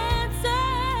will answer.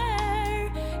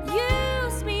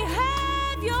 Use me,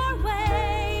 have your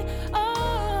way.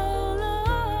 Oh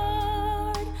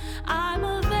Lord, I'm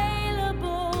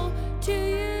available to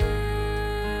you.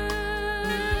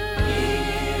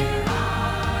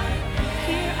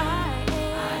 Here I am,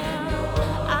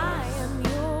 I am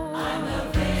yours. I'm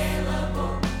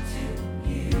available to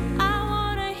you. I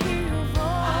wanna hear your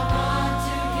voice.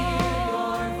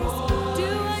 Do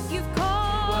what you've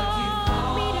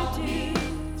called me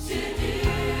to do.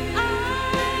 I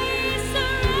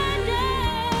surrender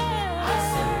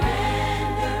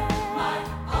my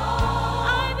all. I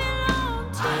belong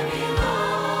to you.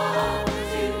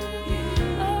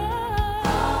 Oh,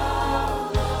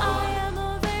 I am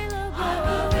available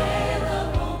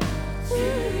to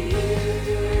you.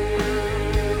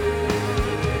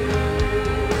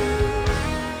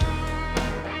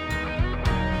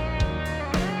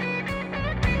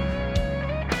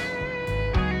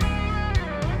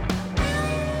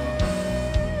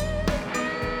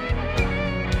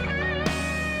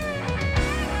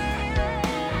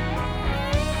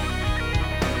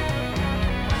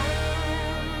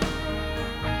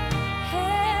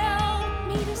 Help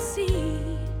me to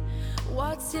see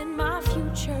what's in my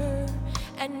future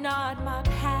and not my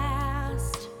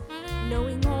past,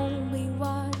 knowing